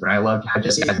of Lex Luthor. I loved how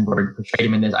Jesse Eisenberg portrayed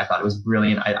him in this. I thought it was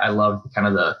brilliant. I loved kind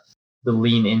of the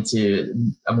lean into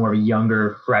a more of a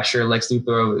younger, fresher Lex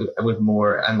Luthor with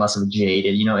more and less of a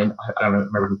jaded, and I don't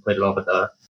remember who played it all, but the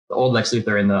old Lex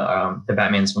Luthor in the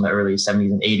Batmans from the early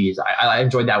 70s and 80s. I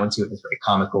enjoyed that one too. It was very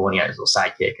comical and he had his little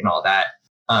sidekick and all that.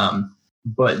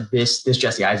 But this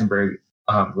Jesse Eisenberg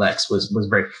Lex was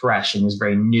very fresh and was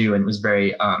very new and was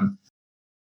very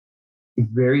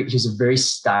he's a very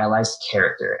stylized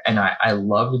character, and I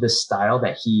loved the style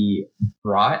that he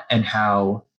brought and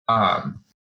how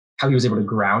he was able to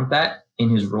ground that in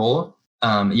his role.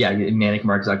 Manic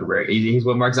Mark Zuckerberg. He's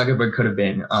what Mark Zuckerberg could have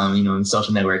been, in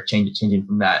social network, changing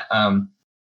from that.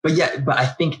 But I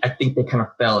think they kind of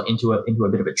fell into a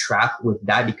bit of a trap with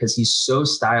that because he's so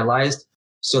stylized.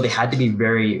 So they had to be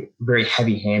very, very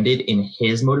heavy handed in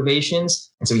his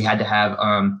motivations. And so he had to have,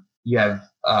 you have,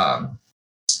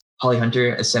 Holly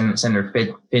Hunter, Senator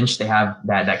Finch, they have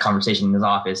that conversation in his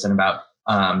office and about,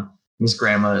 Miss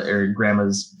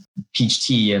Grandma's peach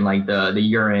tea and like the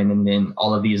urine, and then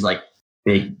all of these like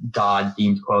big God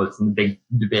themed quotes and the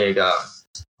big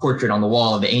portrait on the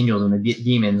wall of the angels and the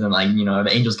demons and like, the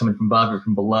angels coming from above or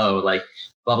from below, like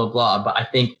blah, blah, blah. But I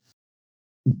think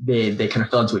they kind of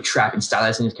fell into a trap in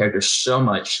stylizing his character so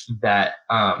much that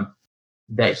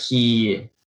that he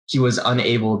was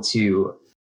unable to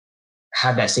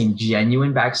have that same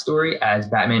genuine backstory as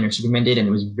Batman or Superman did, and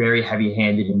it was very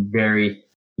heavy-handed and very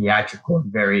theatrical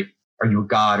and very, are you a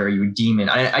god or are you a demon?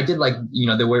 I did like,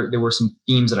 there were some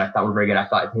themes that I thought were very good. I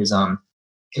thought his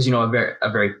because a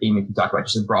very theme if you talk about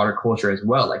just the broader culture as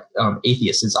well, like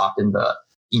atheist is often the,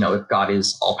 if God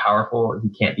is all powerful, he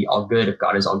can't be all good. If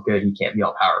God is all good, he can't be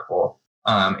all powerful.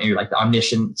 And you're like the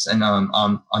omniscience and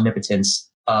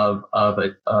omnipotence of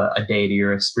a deity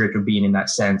or a spiritual being in that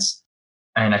sense.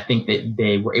 And I think that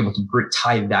they were able to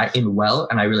tie that in well,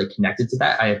 and I really connected to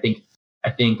that. I think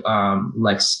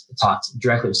Lex talked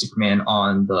directly to Superman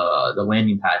on the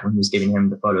landing pad when he was giving him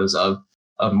the photos of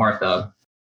Martha,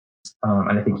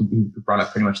 and I think he brought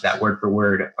up pretty much that word for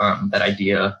word, that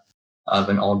idea of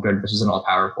an all good versus an all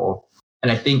powerful.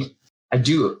 And I think I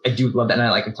do love that. And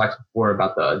I talked before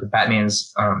about the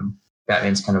Batman's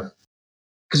kind of,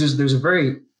 because there's a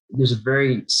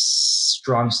very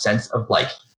strong sense of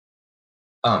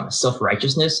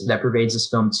self-righteousness that pervades this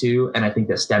film too. And I think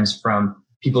that stems from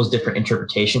people's different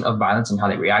interpretation of violence and how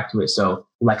they react to it. So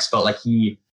Lex felt like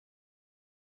there's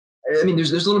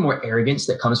a little more arrogance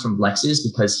that comes from Lex's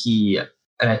because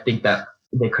and I think that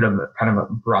they could have kind of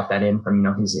brought that in from,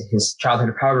 his childhood,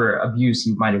 of however abused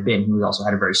he might have been. He also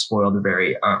had a very spoiled, a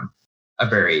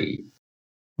very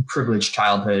privileged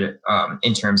childhood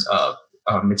in terms of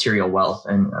material wealth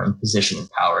and position and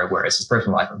power, whereas his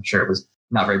personal life, I'm sure, was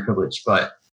not very privileged.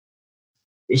 But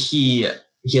he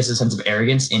has a sense of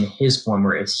arrogance in his form,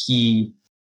 whereas he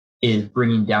is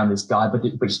bringing down this God, but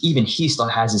even he still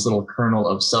has this little kernel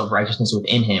of self-righteousness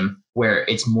within him, where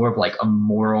it's more of like a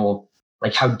moral,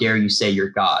 like, how dare you say you're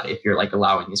God if you're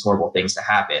allowing these horrible things to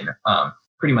happen?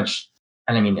 Pretty much.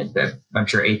 And I mean, I'm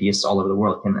sure atheists all over the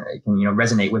world can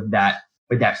resonate with that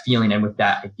feeling and with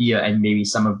that idea. And maybe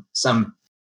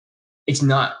it's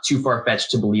not too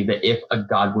far-fetched to believe that if a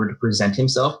God were to present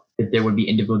himself, that there would be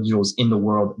individuals in the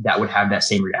world that would have that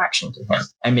same reaction to him.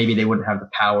 And maybe they wouldn't have the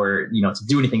power, to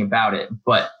do anything about it.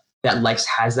 But that Lex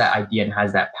has that idea and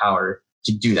has that power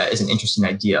to do that is an interesting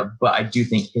idea. But I do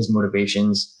think his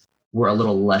motivations were a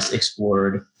little less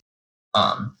explored,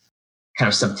 kind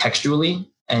of subtextually.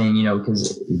 And,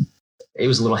 because it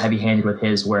was a little heavy-handed with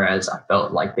his, whereas I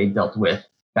felt like they dealt with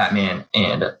Batman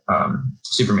and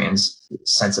Superman's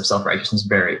sense of self-righteousness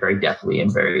very, very deftly,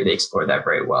 and they explored that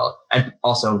very well. And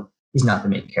also, he's not the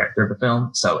main character of the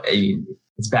film, so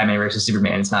it's Batman versus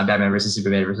Superman. It's not Batman versus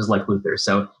Superman versus Lex Luthor.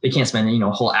 So they can't spend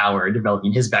a whole hour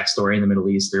developing his backstory in the Middle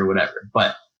East or whatever.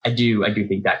 But I do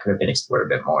think that could have been explored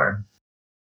a bit more.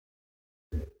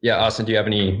 Yeah, Austin, do you have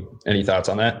any thoughts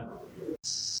on that?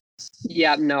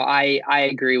 Yeah, no, I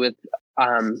agree with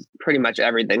pretty much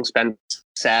everything Spence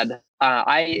said.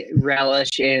 I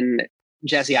relish in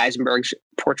Jesse Eisenberg's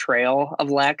portrayal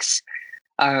of Lex.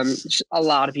 A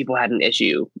lot of people had an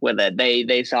issue with it.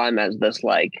 They saw him as this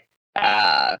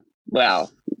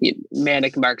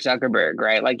manic Mark Zuckerberg,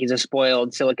 right? Like, he's a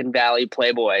spoiled Silicon Valley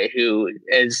playboy who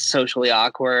is socially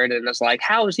awkward, and it's like,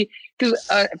 how is he? Because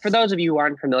for those of you who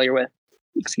aren't familiar with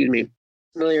DC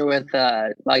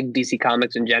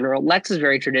Comics in general, Lex is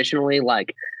very traditionally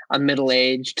like a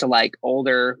middle-aged to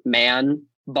older man,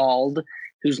 bald,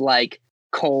 who's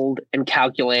cold and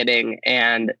calculating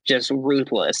and just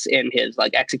ruthless in his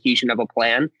execution of a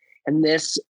plan. And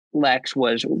this Lex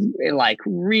was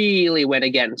really went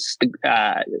against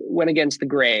the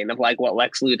grain of what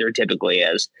Lex Luthor typically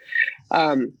is.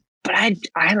 But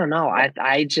I don't know.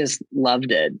 I just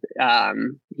loved it.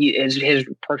 His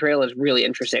portrayal is really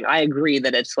interesting. I agree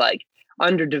that it's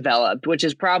underdeveloped, which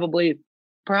is probably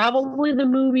the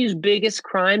movie's biggest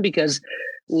crime, because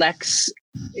Lex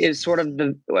is sort of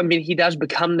he does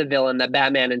become the villain that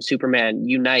Batman and Superman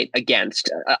unite against,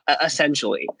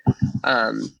 essentially.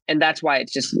 And that's why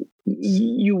it's just,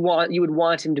 you would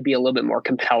want him to be a little bit more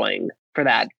compelling for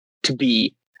that to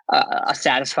be a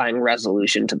satisfying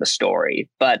resolution to the story.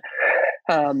 But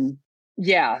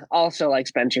also, like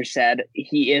Spencer said,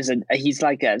 he's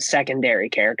like a secondary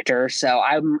character. So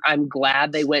I'm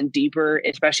glad they went deeper,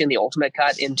 especially in the Ultimate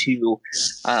Cut, into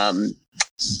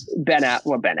Ben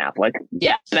Affleck.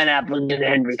 Yeah, Ben Affleck and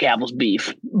Henry Cavill's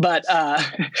beef. But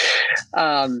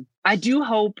I do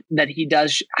hope that he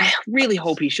does. I really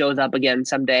hope he shows up again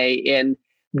someday in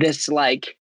this,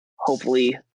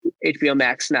 hopefully HBO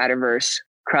Max Snyderverse.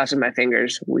 Crossing my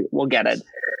fingers, we'll get it.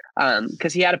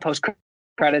 Because he had a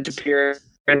post-credit appearance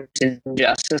in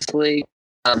Justice League,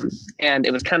 and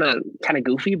it was kind of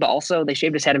goofy, but also they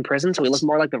shaved his head in prison, so he looked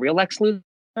more like the real Lex Luthor.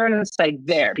 And it's like,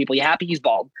 there, people, you happy he's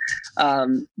bald?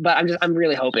 But I'm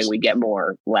really hoping we get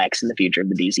more Lex in the future of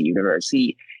the DC universe.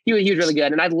 He was really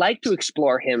good, and I'd like to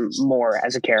explore him more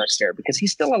as a character because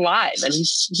he's still alive and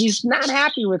he's not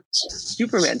happy with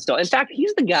Superman still. In fact,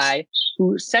 he's the guy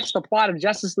who sets the plot of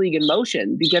Justice League in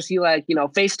motion because he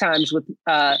FaceTimes with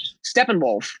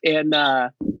Steppenwolf in the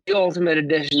Ultimate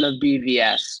Edition of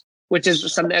BVS, which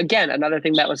is another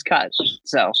thing that was cut.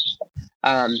 So.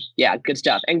 Yeah, good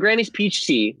stuff. And Granny's peach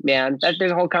tea, man.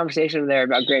 There's a whole conversation there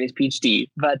about Granny's peach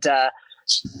tea. But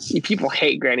people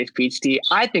hate Granny's peach tea.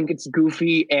 I think it's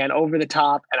goofy and over the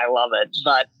top, and I love it.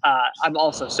 But I'm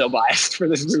also so biased for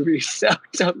this movie, so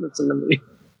don't listen to me.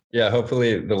 Yeah,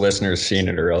 hopefully the listener's seen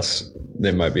it, or else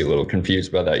they might be a little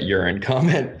confused by that urine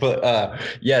comment. But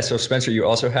yeah, so Spencer, you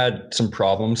also had some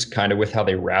problems kind of with how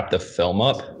they wrapped the film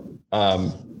up.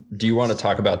 Do you want to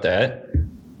talk about that?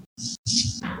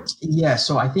 Yeah,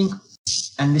 so I think,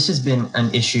 and this has been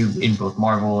an issue in both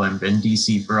Marvel and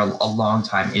DC for a long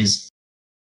time, is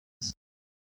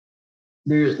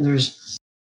there's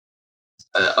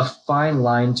a fine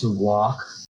line to walk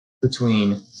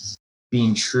between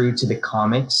being true to the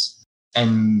comics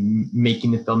and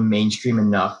making the film mainstream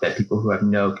enough that people who have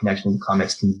no connection to the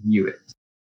comics can view it.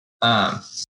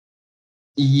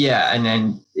 Yeah, and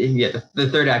then the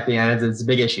third act thing, it's a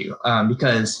big issue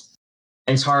because.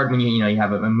 And it's hard when you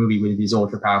have a movie with these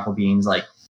ultra powerful beings. Like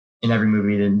in every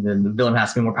movie, the villain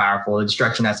has to be more powerful, the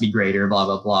destruction has to be greater, blah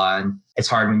blah blah. And it's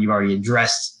hard when you've already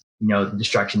addressed the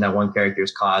destruction that one character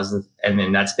has caused, and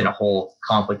then that's been a whole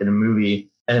conflict in a movie.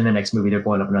 And then the next movie, they're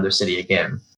blowing up another city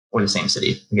again, or the same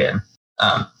city again.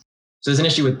 So there's an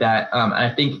issue with that. And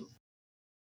I think,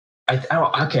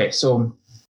 so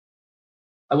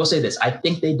I will say this: I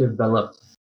think they developed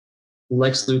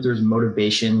Lex Luthor's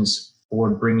motivations for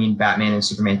bringing Batman and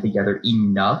Superman together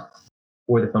enough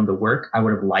for the film to work. I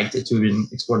would have liked it to have been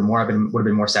explored more. Would have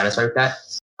been more satisfied with that.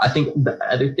 I think the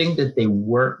other thing that they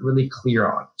weren't really clear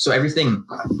on. So they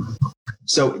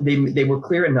were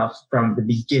clear enough from the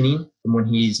beginning, from when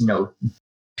he's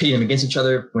pitting them against each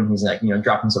other, when he's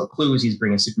dropping some clues, he's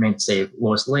bringing Superman to save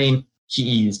Lois Lane.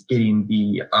 He's getting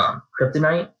the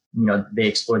kryptonite. They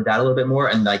explored that a little bit more,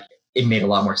 and it made a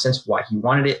lot more sense why he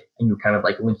wanted it. And you're kind of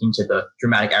linking to the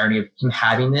dramatic irony of him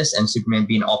having this and Superman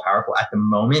being all powerful at the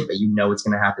moment, but it's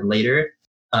going to happen later.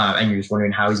 And you're just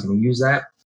wondering how he's going to use that.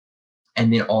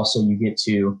 And then also you get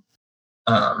to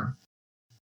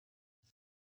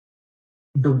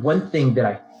the one thing that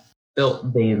I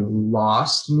felt they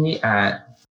lost me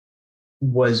at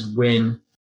was when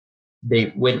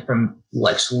they went from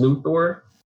Lex Luthor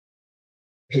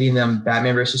hitting them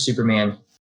Batman versus Superman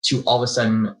to all of a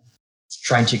sudden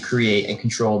trying to create and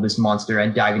control this monster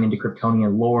and diving into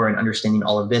Kryptonian lore and understanding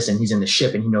all of this. And he's in the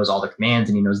ship and he knows all the commands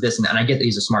and he knows this. And I get that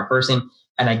he's a smart person.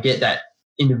 And I get that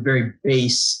in the very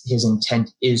base, his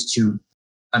intent is to,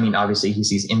 obviously he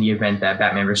sees in the event that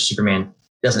Batman versus Superman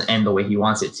doesn't end the way he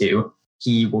wants it to,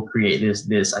 he will create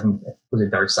this, I think, was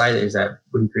it Darkseid? Is that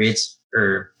what he creates?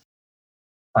 Or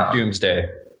Doomsday.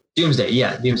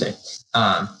 Yeah, Doomsday.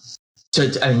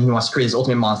 He wants to create this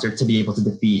ultimate monster to be able to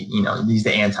defeat, he's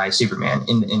the anti-Superman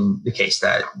in the case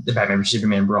that the Batman vs.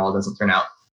 Superman brawl doesn't turn out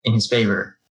in his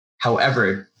favor.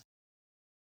 However,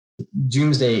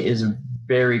 Doomsday is a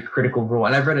very critical role,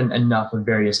 and I've read enough of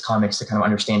various comics to kind of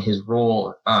understand his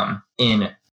role in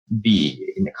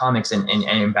the comics and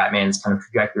in Batman's kind of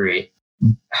trajectory.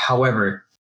 However,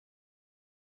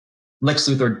 Lex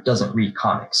Luthor doesn't read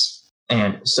comics,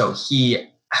 and so he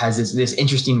has this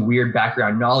interesting, weird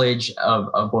background knowledge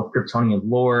of both Kryptonian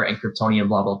lore and Kryptonian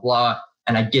blah, blah, blah.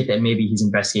 And I get that maybe he's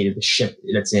investigated the ship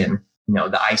that's in,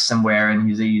 the ice somewhere, and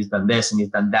he's done this and he's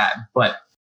done that. But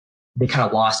they kind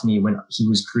of lost me when he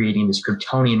was creating this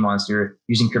Kryptonian monster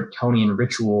using Kryptonian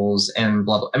rituals and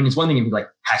blah, blah. It's one thing if he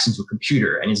hacks into a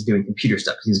computer and he's doing computer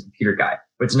stuff because he's a computer guy.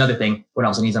 But it's another thing when all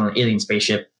of a sudden he's on an alien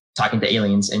spaceship talking to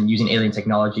aliens and using alien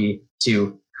technology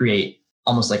to create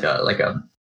almost like a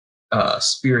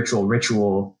spiritual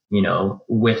ritual,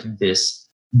 with this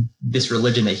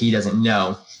religion that he doesn't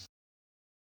know.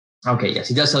 Okay, yes,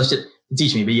 he does tell shit to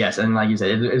teach me, but yes, and like you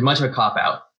said, it's much of a cop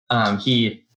out. I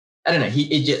don't know,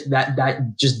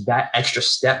 that extra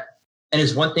step, and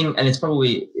it's one thing, and it's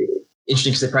probably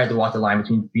interesting because they probably had to walk the line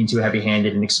between being too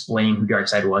heavy-handed and explaining who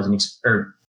Darkseid was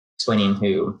or explaining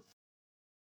who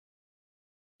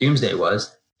Doomsday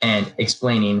was, and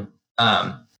explaining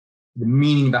the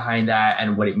meaning behind that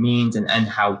and what it means and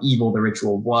how evil the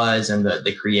ritual was and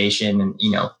the creation and,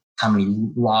 how many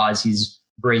laws he's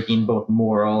breaking, both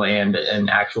moral and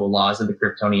actual laws of the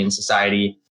Kryptonian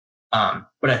society.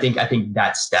 But I think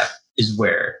that step is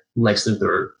where Lex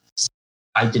Luthor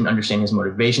I didn't understand his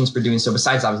motivations for doing so.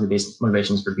 Besides, obviously, his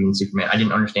motivations for being Superman, I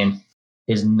didn't understand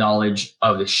his knowledge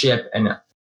of the ship, and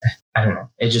I don't know.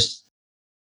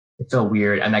 It felt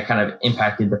weird, and that kind of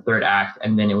impacted the third act.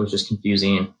 And then it was just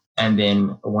confusing. And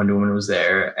then Wonder Woman was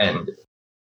there, and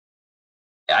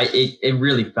it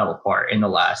really fell apart in the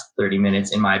last 30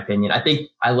 minutes, in my opinion. I think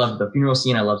I loved the funeral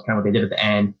scene. I loved kind of what they did at the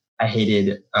end. I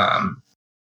hated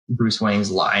Bruce Wayne's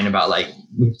line about like,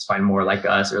 we have to find more like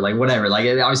us, or like whatever. Like,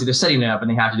 obviously they're setting it up, and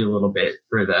they have to do a little bit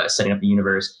for the setting up the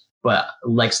universe. But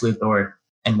Lex Luthor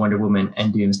and Wonder Woman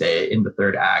and Doomsday in the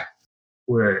third act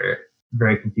were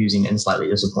very confusing and slightly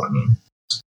disappointing.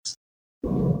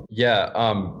 Yeah.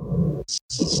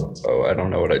 Oh, I don't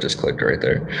know what I just clicked right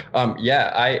there.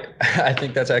 Yeah, I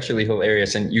think that's actually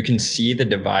hilarious. And you can see the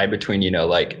divide between,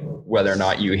 like whether or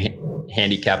not you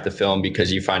handicap the film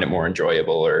because you find it more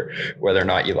enjoyable, or whether or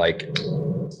not you like,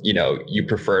 you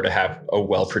prefer to have a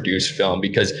well-produced film.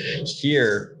 Because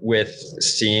here, with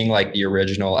seeing like the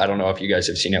original, I don't know if you guys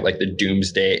have seen it, like the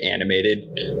Doomsday animated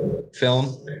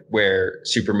film where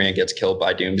Superman gets killed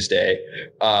by Doomsday,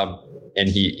 and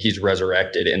he's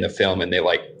resurrected in the film, and they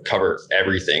like cover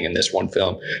everything in this one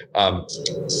film.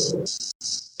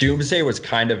 Doomsday was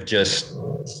kind of just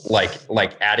like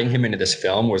adding him into this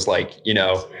film was like,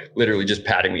 literally just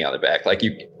patting me on the back.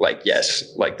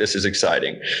 Yes, like this is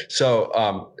exciting.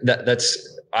 So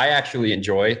that's, I actually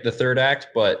enjoy the third act,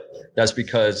 but that's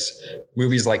because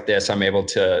movies like this, I'm able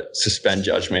to suspend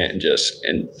judgment and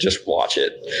just watch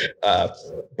it.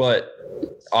 But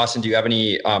Austin, do you have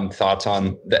any thoughts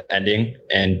on the ending?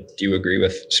 And do you agree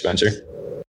with Spencer?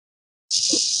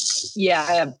 Yeah,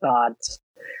 I have thoughts.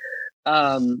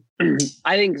 I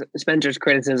think Spencer's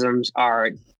criticisms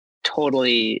are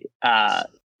totally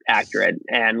accurate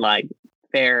and like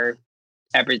fair,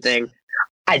 everything.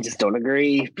 I just don't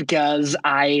agree because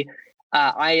I'm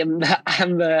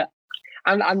the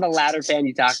latter fan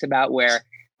you talked about, where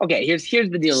okay, here's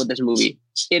the deal with this movie.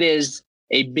 It is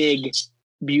a big,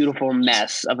 beautiful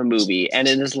mess of a movie, and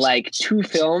it is like two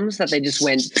films that they just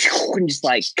went and just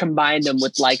like combined them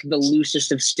with like the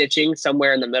loosest of stitching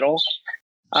somewhere in the middle.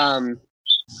 And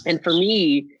for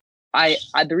me, I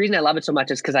the reason I love it so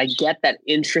much is because I get that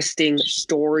interesting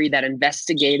story, that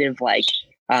investigative, like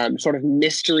sort of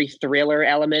mystery thriller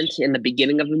element in the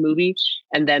beginning of the movie.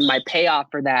 And then my payoff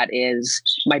for that is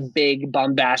my big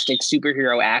bombastic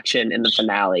superhero action in the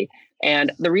finale.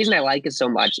 And the reason I like it so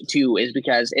much too is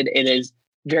because it is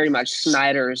very much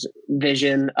Snyder's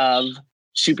vision of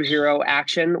superhero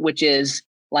action, which is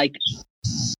like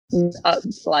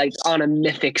on a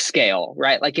mythic scale,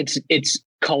 right? Like it's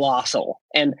colossal.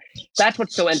 And that's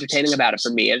what's so entertaining about it for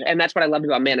me. And that's what I loved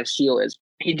about Man of Steel is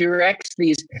he directs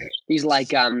these like,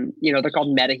 they're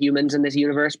called metahumans in this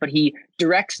universe, but he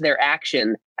directs their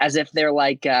action as if they're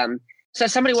like, so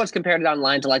somebody once compared it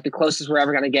online to like the closest we're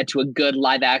ever going to get to a good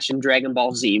live action Dragon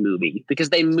Ball Z movie, because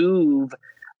they move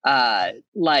they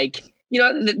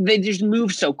just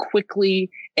move so quickly,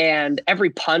 and every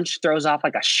punch throws off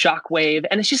like a shockwave,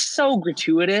 and it's just so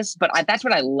gratuitous. But that's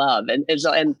what I love, and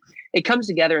it comes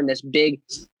together in this big,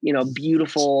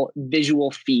 beautiful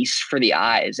visual feast for the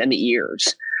eyes and the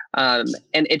ears, and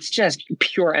it's just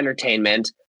pure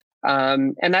entertainment.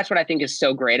 And that's what I think is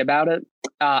so great about it.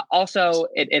 Also,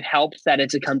 it helps that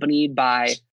it's accompanied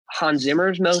by Hans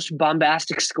Zimmer's most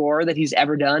bombastic score that he's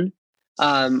ever done.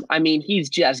 He's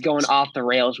just going off the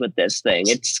rails with this thing.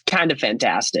 It's kind of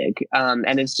fantastic.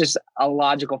 And it's just a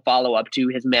logical follow-up to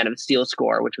his Man of Steel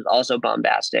score, which was also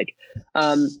bombastic.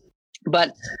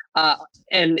 But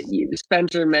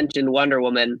Spencer mentioned Wonder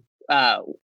Woman,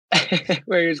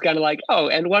 where he's kind of like, oh,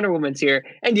 and Wonder Woman's here.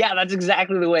 And yeah, that's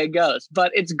exactly the way it goes.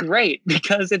 But it's great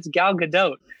because it's Gal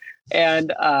Gadot.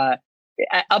 And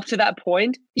up to that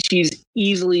point, she's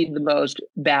easily the most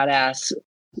badass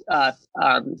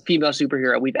female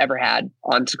superhero we've ever had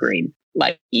on screen,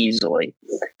 like easily.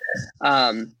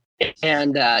 That's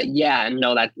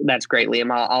great,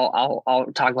 Liam. I'll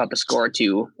talk about the score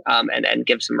too, and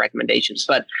give some recommendations.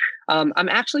 But I'm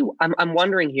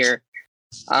wondering here.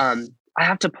 I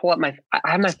have to pull up I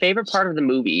have my favorite part of the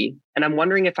movie, and I'm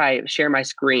wondering if I share my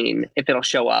screen, if it'll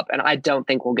show up. And I don't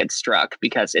think we'll get struck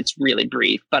because it's really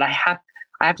brief. But I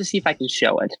have to see if I can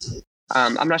show it.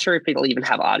 I'm not sure if it'll even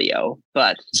have audio,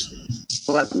 but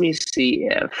let me see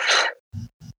if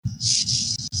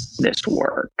this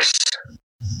works.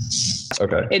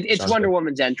 Okay. It's Wonder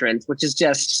Woman's entrance, which is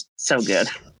just so good.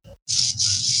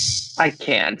 I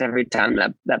can't every time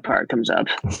that part comes up.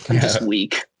 I'm just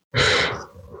weak.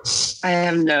 I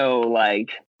have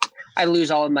I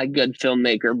lose all of my good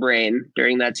filmmaker brain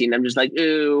during that scene. I'm just like,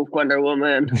 ooh, Wonder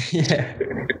Woman. Yeah.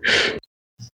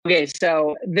 Okay,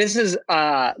 so this is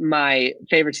my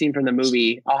favorite scene from the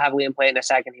movie. I'll have Liam play it in a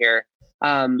second here.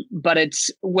 But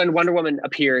it's when Wonder Woman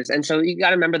appears. And so you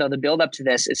got to remember, though, the build up to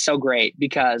this is so great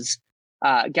because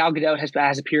Gal Gadot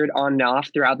has appeared on and off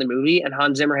throughout the movie, and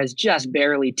Hans Zimmer has just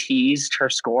barely teased her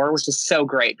score, which is so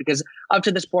great because up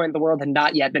to this point, the world had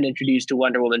not yet been introduced to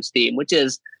Wonder Woman's theme, which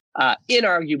is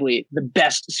inarguably the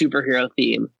best superhero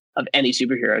theme of any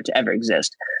superhero to ever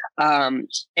exist.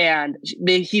 And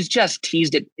he's just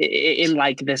teased it in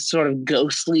like this sort of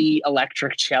ghostly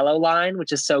electric cello line,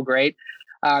 which is so great.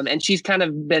 And she's kind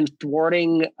of been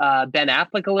thwarting Ben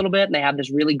Affleck a little bit, and they have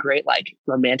this really great like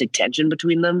romantic tension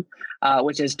between them,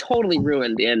 which is totally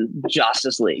ruined in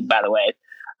Justice League, by the way.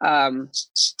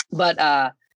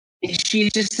 But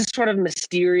she's just this sort of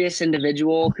mysterious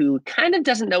individual who kind of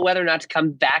doesn't know whether or not to come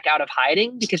back out of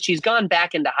hiding, because she's gone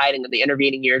back into hiding in the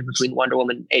intervening years between Wonder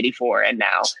Woman 84 and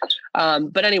now.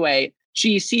 But anyway,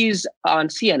 she sees on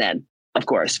CNN, of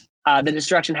course, the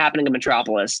destruction happening in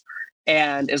Metropolis,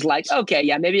 and is like, okay,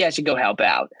 yeah, maybe I should go help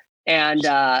out. And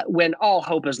when all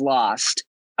hope is lost,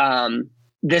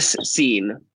 this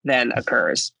scene then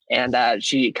occurs, and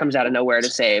she comes out of nowhere to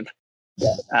save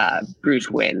Bruce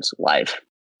Wayne's life.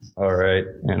 All right,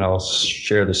 and I'll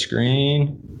share the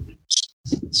screen.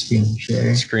 Screen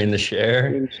share. Screen the share.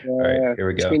 Screen share. All right, here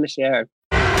we go. Screen the share.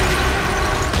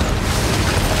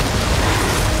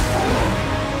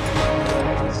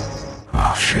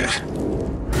 Oh, shit.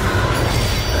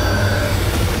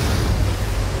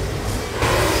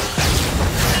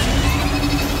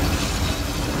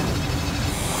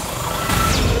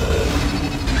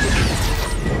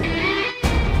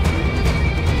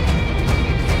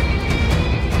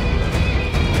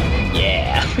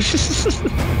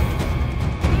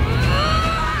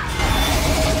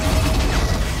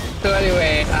 So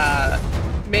anyway,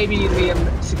 maybe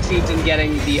Liam succeeds in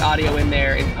getting the audio in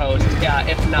there in post.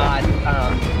 If not,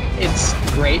 it's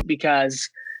great because,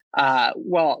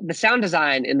 the sound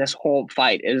design in this whole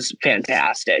fight is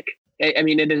fantastic. I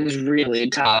mean, it is really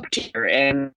top tier,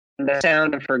 and the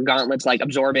sound of her gauntlets like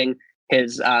absorbing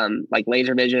his like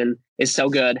laser vision is so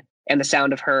good. And the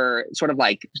sound of her sort of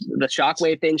like the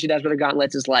shockwave thing she does with her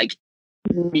gauntlets is like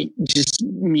just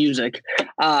music.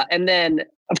 And then,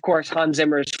 of course, Hans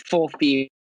Zimmer's full theme,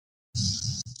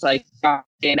 like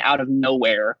in out of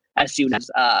nowhere as soon as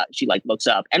she like looks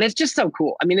up, and it's just so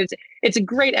cool. I mean, it's a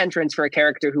great entrance for a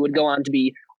character who would go on to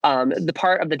be the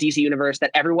part of the DC universe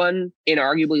that everyone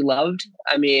inarguably loved.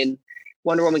 I mean,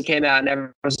 Wonder Woman came out and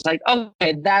everyone was like,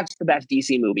 okay, that's the best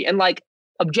DC movie, and like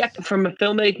objective from a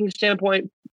filmmaking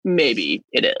standpoint, maybe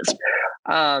it is.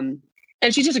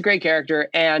 And she's just a great character,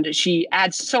 and she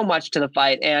adds so much to the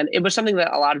fight. And it was something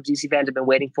that a lot of DC fans have been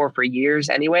waiting for years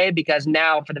anyway, because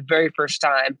now for the very first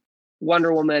time,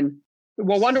 Wonder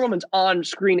Woman's on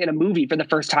screen in a movie for the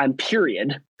first time,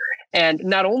 period. And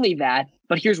not only that,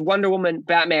 but here's Wonder Woman,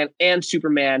 Batman, and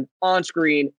Superman on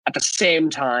screen at the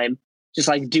same time, just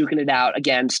like duking it out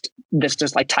against this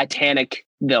just like Titanic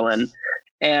villain.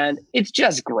 And it's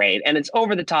just great. And it's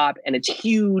over the top, and it's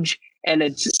huge, and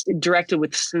it's directed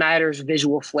with Snyder's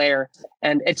visual flair.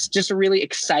 And it's just a really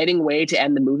exciting way to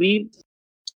end the movie.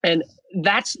 And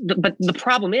but the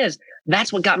problem is,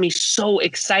 that's what got me so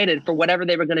excited for whatever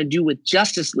they were going to do with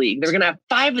Justice League. They're going to have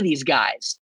 5 of these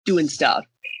guys doing stuff.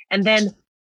 And then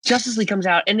Justice League comes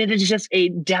out, and it is just a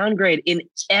downgrade in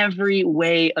every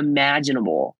way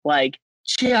imaginable. Like,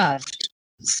 just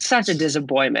such a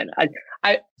disappointment.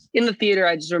 I in the theater,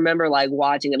 I just remember like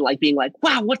watching and like being like,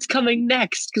 wow, what's coming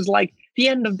next? Because like the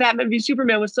end of Batman v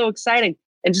Superman was so exciting.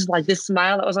 And just like this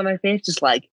smile that was on my face, just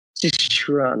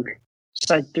shrunk. Just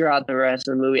like throughout the rest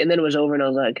of the movie. And then it was over, and I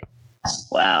was like,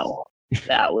 wow,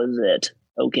 that was it.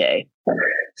 Okay.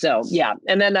 So yeah.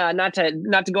 And then not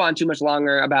to go on too much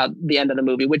longer about the end of the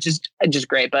movie, which is just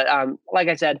great. But like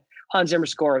I said, Hans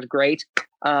Zimmer's score is great.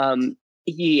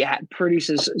 He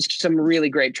produces some really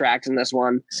great tracks in this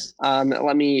one.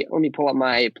 Let me pull up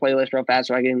my playlist real fast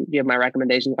so I can give my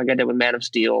recommendations like I did with Man of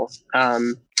Steel.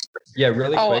 Yeah,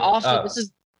 really quick. Also,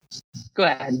 go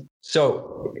ahead.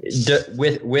 So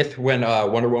with when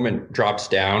Wonder Woman drops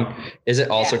down, is it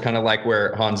also kind of like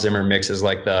where Hans Zimmer mixes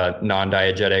like the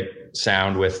non-diegetic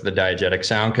sound with the diegetic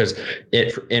sound? Because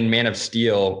in Man of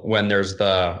Steel, when there's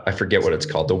I forget what it's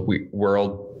called, the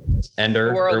World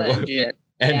Ender.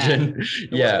 Engine.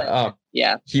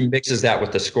 Yeah. He mixes that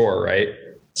with the score, right?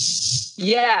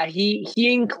 Yeah, he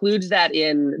includes that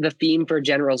in the theme for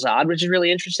General Zod, which is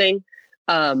really interesting.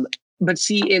 But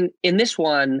see, in this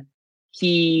one,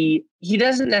 he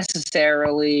doesn't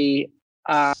necessarily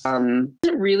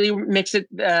mix it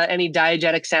any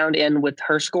diegetic sound in with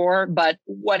her score. But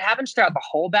what happens throughout the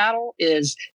whole battle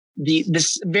is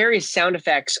this various sound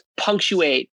effects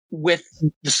punctuate with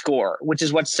the score, which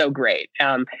is what's so great.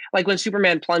 Like when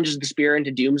Superman plunges the spear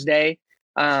into Doomsday,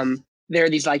 there are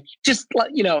these like, just,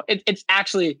 you know, it's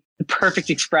actually the perfect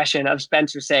expression of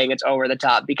Spencer saying it's over the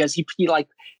top, because he like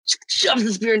shoves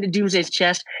the spear into Doomsday's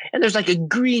chest, and there's like a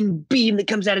green beam that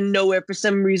comes out of nowhere for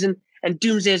some reason, and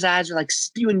Doomsday's eyes are like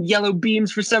spewing yellow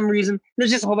beams for some reason.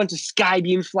 There's just a whole bunch of sky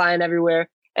beams flying everywhere.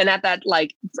 And at that,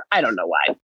 like, I don't know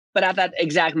why, but at that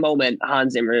exact moment,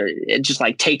 Hans Zimmer, it just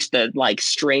like takes the like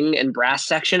string and brass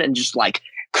section and just like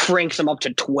cranks them up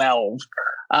to 12.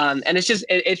 And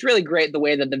it's really great the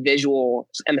way that the visual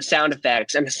and the sound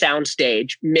effects and the sound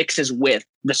stage mixes with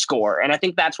the score. And I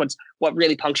think that's what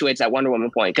really punctuates that Wonder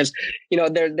Woman point. Because, you know,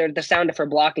 they're the sound for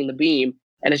blocking the beam,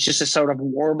 and it's just a sort of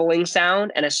warbling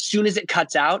sound. And as soon as it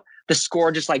cuts out, the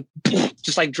score just like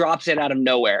drops in out of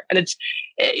nowhere. And it's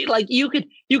like, you could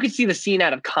see the scene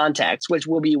out of context, which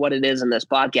will be what it is in this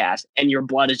podcast, and your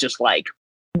blood is just like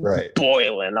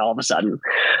boiling all of a sudden,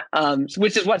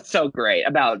 which is what's so great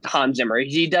about Hans Zimmer.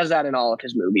 He does that in all of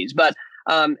his movies. But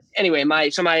anyway, my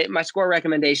score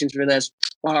recommendations for this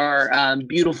are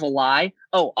Beautiful Lie.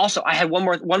 Oh, also, I had one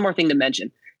more thing to mention.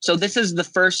 So this is the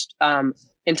first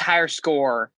entire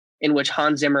score in which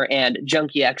Hans Zimmer and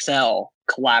Junkie XL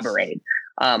collaborate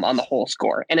on the whole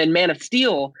score. And in Man of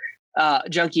Steel,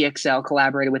 Junkie XL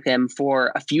collaborated with him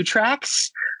for a few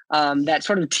tracks that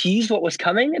sort of teased what was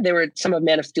coming. They were some of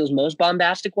Man of Steel's most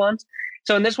bombastic ones.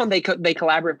 So in this one, they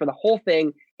collaborate for the whole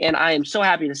thing. And I am so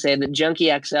happy to say that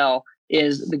Junkie XL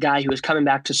is the guy who is coming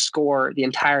back to score the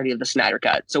entirety of the Snyder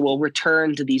Cut. So we'll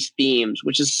return to these themes,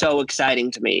 which is so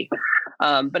exciting to me.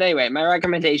 But anyway, my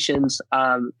recommendations,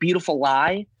 Beautiful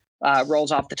Lie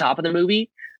rolls off the top of the movie.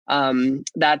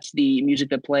 That's the music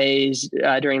that plays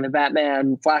during the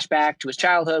Batman flashback to his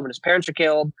childhood when his parents are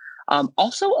killed.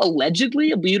 Also,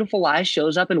 allegedly, A Beautiful Lie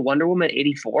shows up in Wonder Woman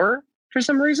 84 for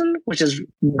some reason, which is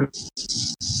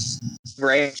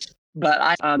great.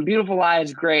 But Beautiful Lie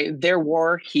is great. Their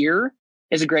War Here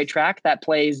is a great track that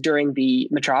plays during the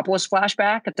Metropolis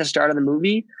flashback at the start of the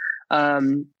movie.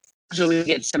 So we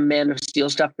get some Man of Steel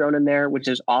stuff thrown in there, which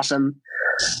is awesome.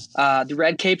 The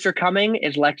Red Capes Are Coming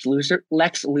is Lex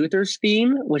Luthor's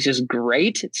theme, which is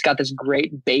great. It's got this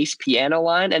great bass piano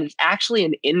line, and it's actually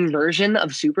an inversion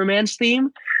of Superman's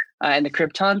theme and the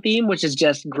Krypton theme, which is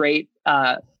just great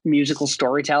musical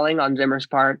storytelling on Zimmer's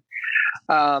part.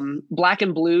 Black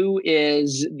and Blue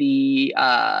is the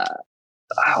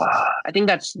I think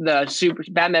that's the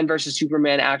Batman versus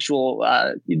Superman actual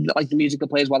like the music that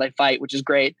plays while they fight, which is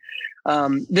great.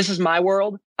 This Is My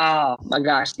World. Oh my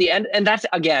gosh, the end, and that's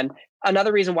again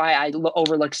another reason why I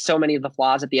overlooked so many of the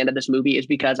flaws at the end of this movie, is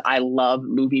because I love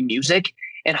movie music,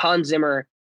 and Hans Zimmer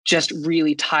just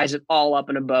really ties it all up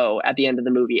in a bow at the end of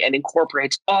the movie and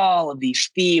incorporates all of these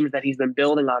themes that he's been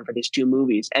building on for these two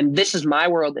movies. And This Is My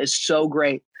World is so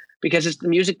great because it's the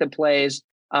music that plays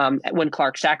when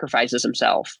Clark sacrifices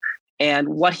himself. And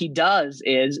what he does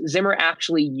is Zimmer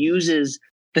actually uses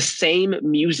the same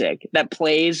music that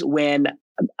plays when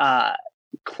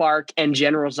Clark and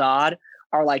General Zod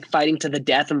are like fighting to the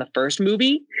death in the first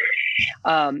movie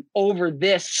over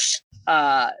this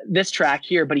track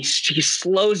here, but he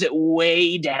slows it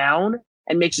way down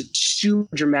and makes it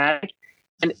super dramatic.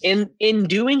 And in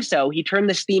doing so, he turned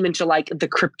this theme into like the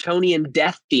Kryptonian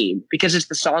death theme, because it's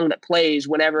the song that plays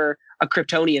whenever a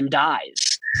Kryptonian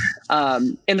dies.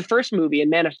 In the first movie, in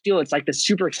Man of Steel, it's like this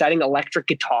super exciting electric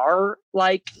guitar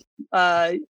like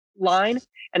line.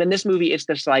 And in this movie, it's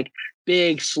this like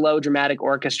big, slow, dramatic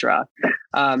orchestra.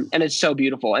 And it's so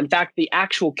beautiful. In fact, the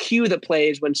actual cue that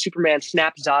plays when Superman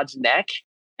snaps Zod's neck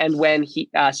and when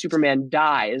Superman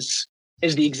dies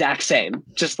is the exact same,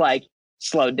 just like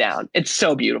slowed down. It's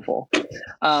so beautiful.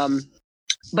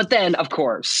 But then, of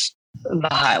course, the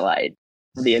highlight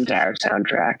of the entire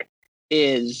soundtrack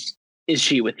is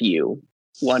She With You,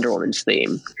 Wonder Woman's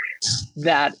theme.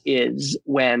 That is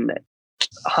when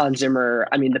Hans Zimmer,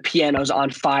 I mean, the piano's on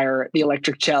fire, the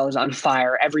electric cello is on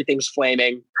fire, everything's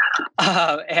flaming.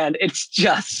 And it's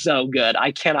just so good.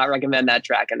 I cannot recommend that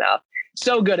track enough.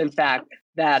 So good, in fact,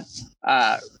 that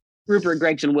Rupert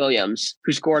Gregson-Williams,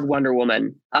 who scored Wonder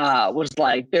Woman, was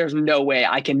like, there's no way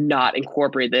I cannot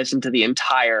incorporate this into the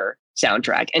entire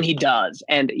soundtrack. And he does.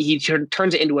 And he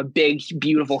turns it into a big,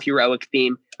 beautiful, heroic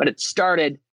theme. But it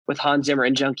started with Hans Zimmer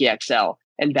and Junkie XL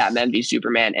and Batman v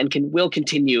Superman, and will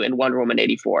continue in Wonder Woman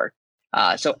 84.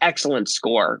 So excellent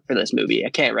score for this movie. I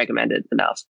can't recommend it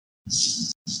enough.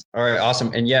 All right,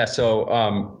 awesome. And yeah,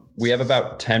 so we have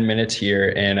about 10 minutes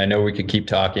here, and I know we could keep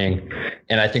talking,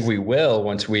 and I think we will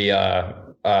once we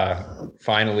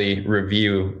finally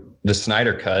review the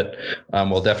Snyder cut.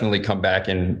 We'll definitely come back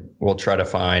and we'll try to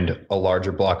find a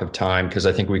larger block of time, because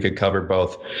I think we could cover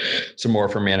both some more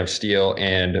for Man of Steel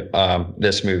and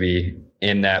this movie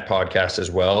in that podcast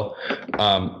as well.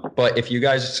 But if you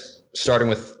guys, starting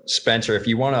with Spencer, if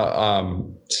you want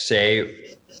to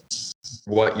say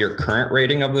what your current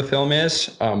rating of the film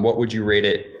is, what would you rate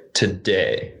it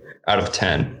today out of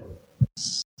 10?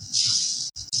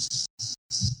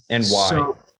 And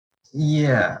why?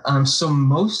 So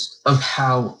most of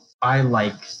how I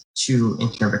like to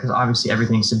interpret, because obviously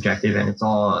everything's subjective and it's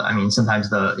all, I mean, sometimes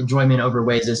the enjoyment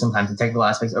overweighs it, sometimes the technical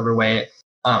aspects overweigh it.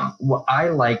 What I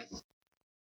like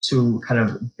to kind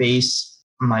of base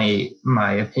my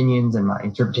opinions and my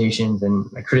interpretations and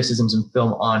my criticisms of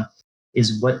film on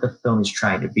is what the film is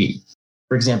trying to be.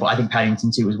 For example, I think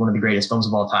Paddington 2 is one of the greatest films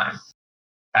of all time.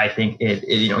 I think it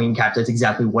encapsulates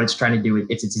exactly what it's trying to do.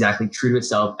 It's exactly true to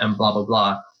itself and blah, blah,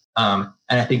 blah. And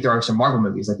I think there are some Marvel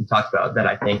movies like we talked about that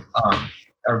I think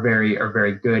are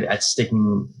very good at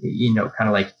sticking, kind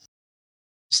of like,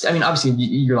 I mean, obviously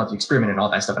you're allowed to experiment and all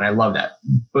that stuff, and I love that.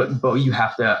 But you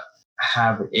have to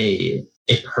have a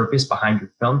purpose behind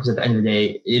your film, because at the end of the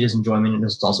day, it is enjoyment and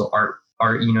it's also art.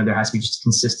 There has to be just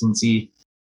consistency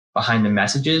behind the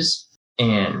messages.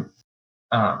 And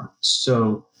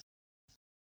so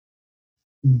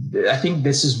I think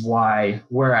this is why,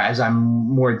 whereas I'm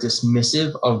more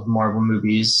dismissive of Marvel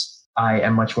movies, I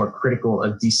am much more critical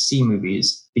of DC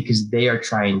movies, because they are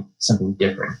trying something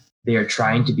different. They are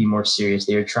trying to be more serious.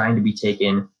 They are trying to be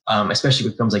taken, especially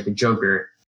with films like The Joker,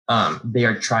 they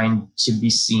are trying to be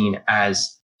seen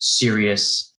as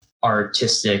serious,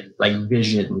 artistic, like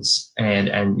visions and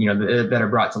that are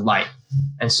brought to light.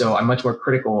 And so I'm much more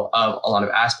critical of a lot of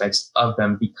aspects of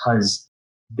them, because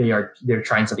they're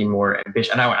trying something more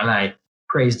ambitious. And I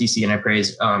praise DC and I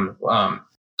praise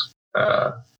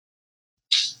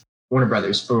Warner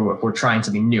Brothers for trying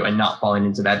something new and not falling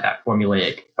into that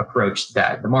formulaic approach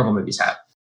that the Marvel movies have.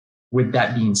 With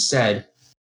that being said,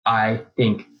 I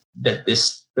think that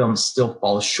this film still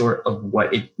falls short of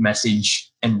what its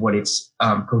message and what its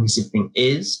cohesive thing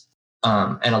is.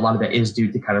 And a lot of that is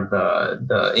due to kind of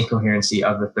the incoherency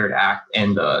of the third act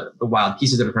and the wild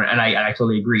pieces of it. And I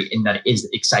totally agree in that it is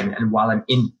excitement. And while I'm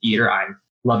in theater, I'm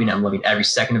loving it. I'm loving every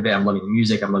second of it. I'm loving the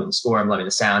music. I'm loving the score. I'm loving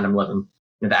the sound. I'm loving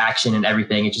the action and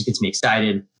everything. It just gets me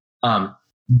excited.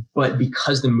 But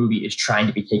because the movie is trying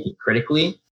to be taken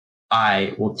critically,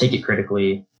 I will take it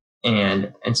critically.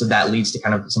 And so that leads to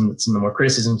kind of some of the more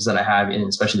criticisms that I have, and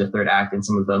especially the third act and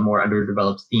some of the more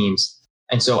underdeveloped themes.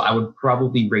 And so I would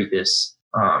probably rate this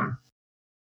for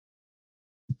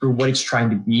what it's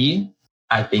trying to be.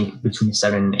 I think between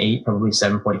 7 and 8, probably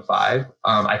 7.5.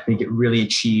 I think it really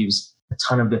achieves a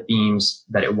ton of the themes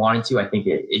that it wanted to. I think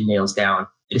it nails down.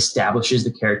 It establishes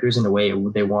the characters in a way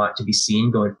they want to be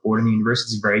seen going forward in the universe.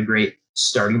 It's a very great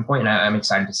starting point, and I'm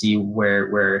excited to see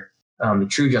where the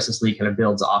true Justice League kind of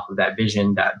builds off of that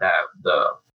vision, that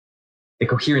the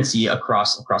coherency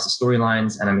across the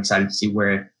storylines, and I'm excited to see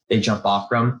where they jump off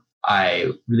from.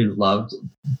 I really loved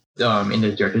in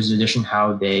the director's edition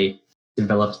how they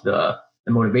developed the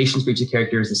motivations for each of the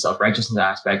characters, the self-righteousness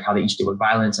aspect, how they each deal with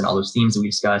violence, and all those themes that we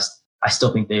discussed. I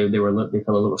still think they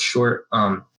fell a little short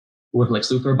with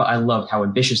Lex Luthor, but I loved how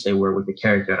ambitious they were with the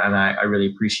character, and I really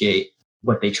appreciate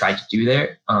what they tried to do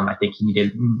there. I think he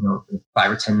needed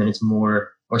 5 or 10 minutes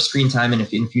more screen time, and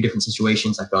in a few different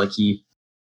situations, I felt like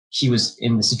he was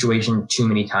in the situation too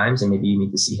many times, and maybe you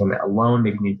need to see him alone.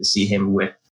 Maybe you need to see him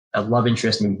with a love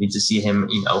interest. Maybe you need to see him,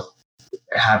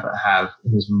 have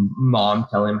his mom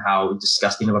tell him how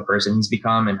disgusting of a person he's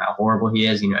become and how horrible he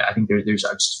is. I think there's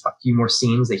just a few more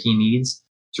scenes that he needs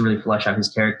to really flesh out his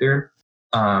character.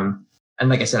 And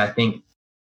like I said, I think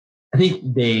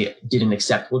they did an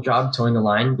acceptable job towing the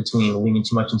line between leaning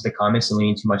too much into the comics and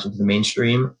leaning too much into the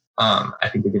mainstream. I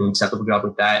think they did an acceptable job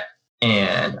with that.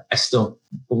 And I still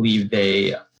believe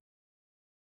they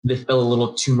fell a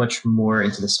little too much more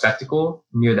into the spectacle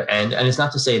near the end. And it's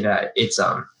not to say that it's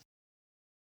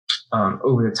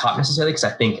over the top necessarily, because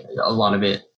I think a lot of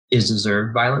it is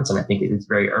deserved violence, and I think it's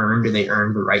very earned. They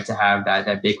earned the right to have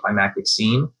that big climactic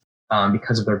scene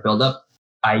because of their buildup.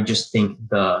 I just think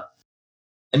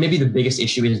and maybe the biggest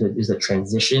issue is the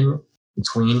transition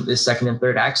between the second and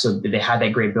third act. So they had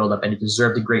that great buildup and it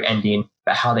deserved a great ending,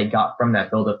 but how they got from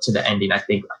that buildup to the ending, I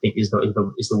think is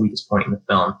the weakest point in the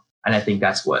film. And I think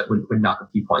that's what would knock a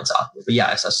few points off. But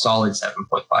yeah, it's a solid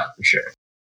 7.5 for sure.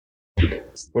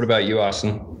 What about you,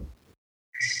 Austin?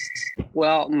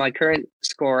 Well, my current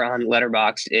score on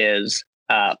Letterboxd is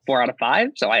 4 out of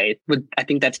 5. So I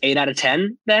think that's 8 out of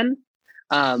 10 then.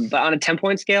 But on a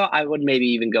 10-point scale, I would maybe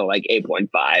even go like 8.5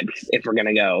 if we're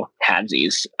gonna go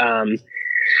halvesies.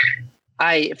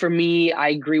 I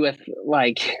agree with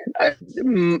like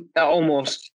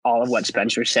almost all of what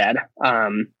Spencer said.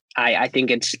 I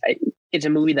think it's a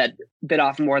movie that bit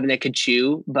off more than it could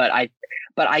chew, but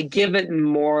I give it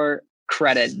more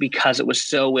credit because it was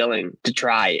so willing to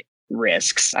try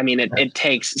risks. I mean, it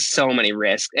takes so many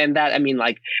risks, and that, I mean,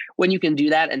 like when you can do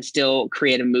that and still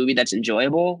create a movie that's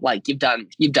enjoyable, like you've done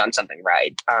something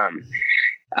right.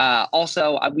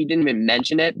 Also, we didn't even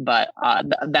mention it, but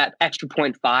that extra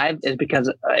 0.5 is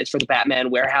because it's for the Batman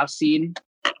warehouse scene,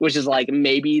 which is like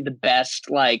maybe the best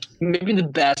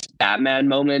Batman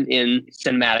moment in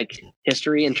cinematic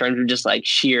history in terms of just like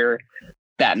sheer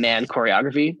Batman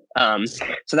choreography.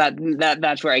 So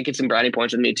that's where I get some brownie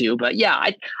points with me too. But yeah,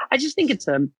 I just think it's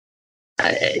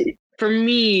for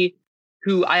me,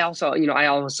 who I also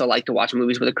like to watch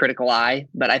movies with a critical eye,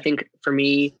 but I think for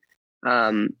me,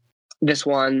 this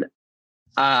one,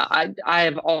 I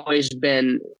have always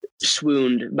been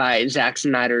swooned by Zack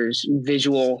Snyder's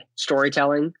visual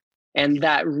storytelling, and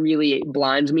that really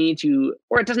blinds me to,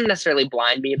 or it doesn't necessarily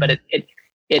blind me, but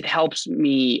it helps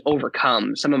me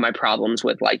overcome some of my problems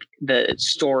with like the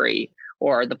story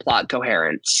or the plot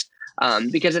coherence.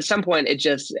 Because at some point it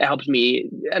helps me,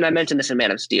 and I mentioned this in Man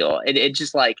of Steel, it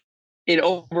just like, it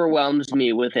overwhelms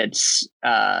me with its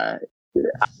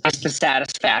the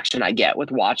satisfaction I get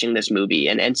with watching this movie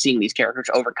and seeing these characters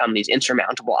overcome these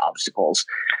insurmountable obstacles.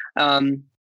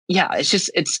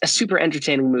 It's a super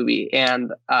entertaining movie.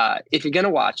 And if you're going to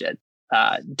watch it,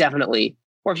 definitely,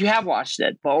 or if you have watched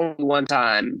it, but only one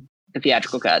time, the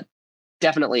theatrical cut,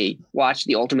 definitely watch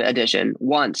the Ultimate Edition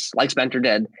once, like Spencer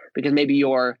did, because maybe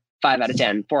your 5 out of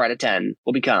 10, 4 out of 10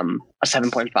 will become a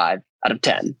 7.5 out of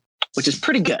 10, which is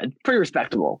pretty good, pretty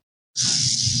respectable.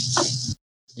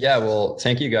 Yeah, well,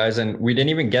 thank you guys. And we didn't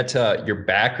even get to your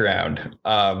background,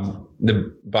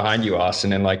 behind you,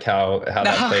 Austin, and like how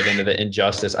that played into the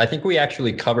injustice. I think we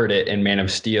actually covered it in Man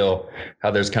of Steel, how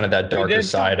there's kind of that darker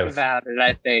side of about it,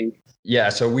 I think. Yeah,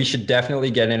 so we should definitely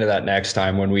get into that next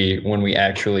time when we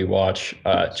actually watch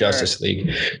Justice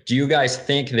League. Do you guys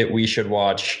think that we should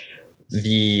watch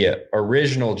the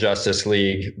original Justice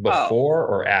League before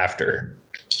or after?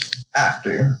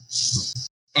 After.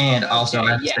 And also,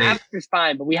 after's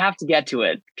fine, but we have to get to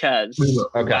it because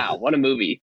wow, what a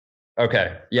movie!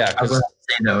 Okay, yeah. I was going to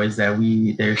say though is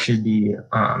that there should be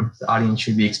the audience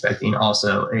should be expecting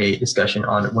also a discussion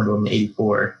on Wonder Woman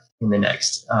 84 in the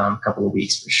next couple of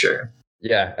weeks for sure.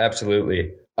 Yeah,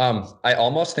 absolutely. I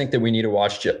almost think that we need to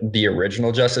watch the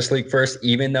original Justice League first,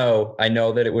 even though I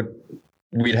know that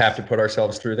we'd have to put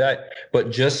ourselves through that,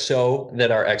 but just so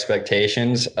that our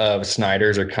expectations of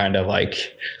Snyder's are kind of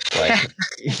like,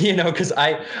 because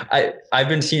I've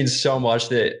been seeing so much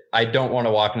that I don't want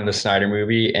to walk into the Snyder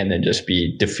movie and then just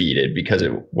be defeated because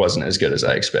it wasn't as good as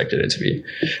I expected it to be.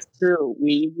 True.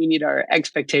 We need our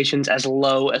expectations as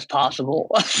low as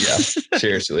possible. Yeah,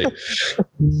 seriously.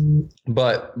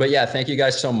 But yeah, thank you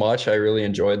guys so much. I really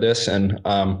enjoyed this, and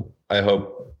I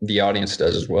hope the audience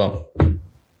does as well.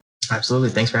 Absolutely.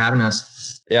 Thanks for having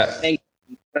us. Yeah. Thanks.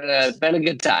 It's been a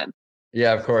good time.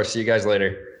 Yeah, of course. See you guys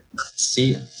later.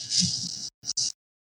 See you.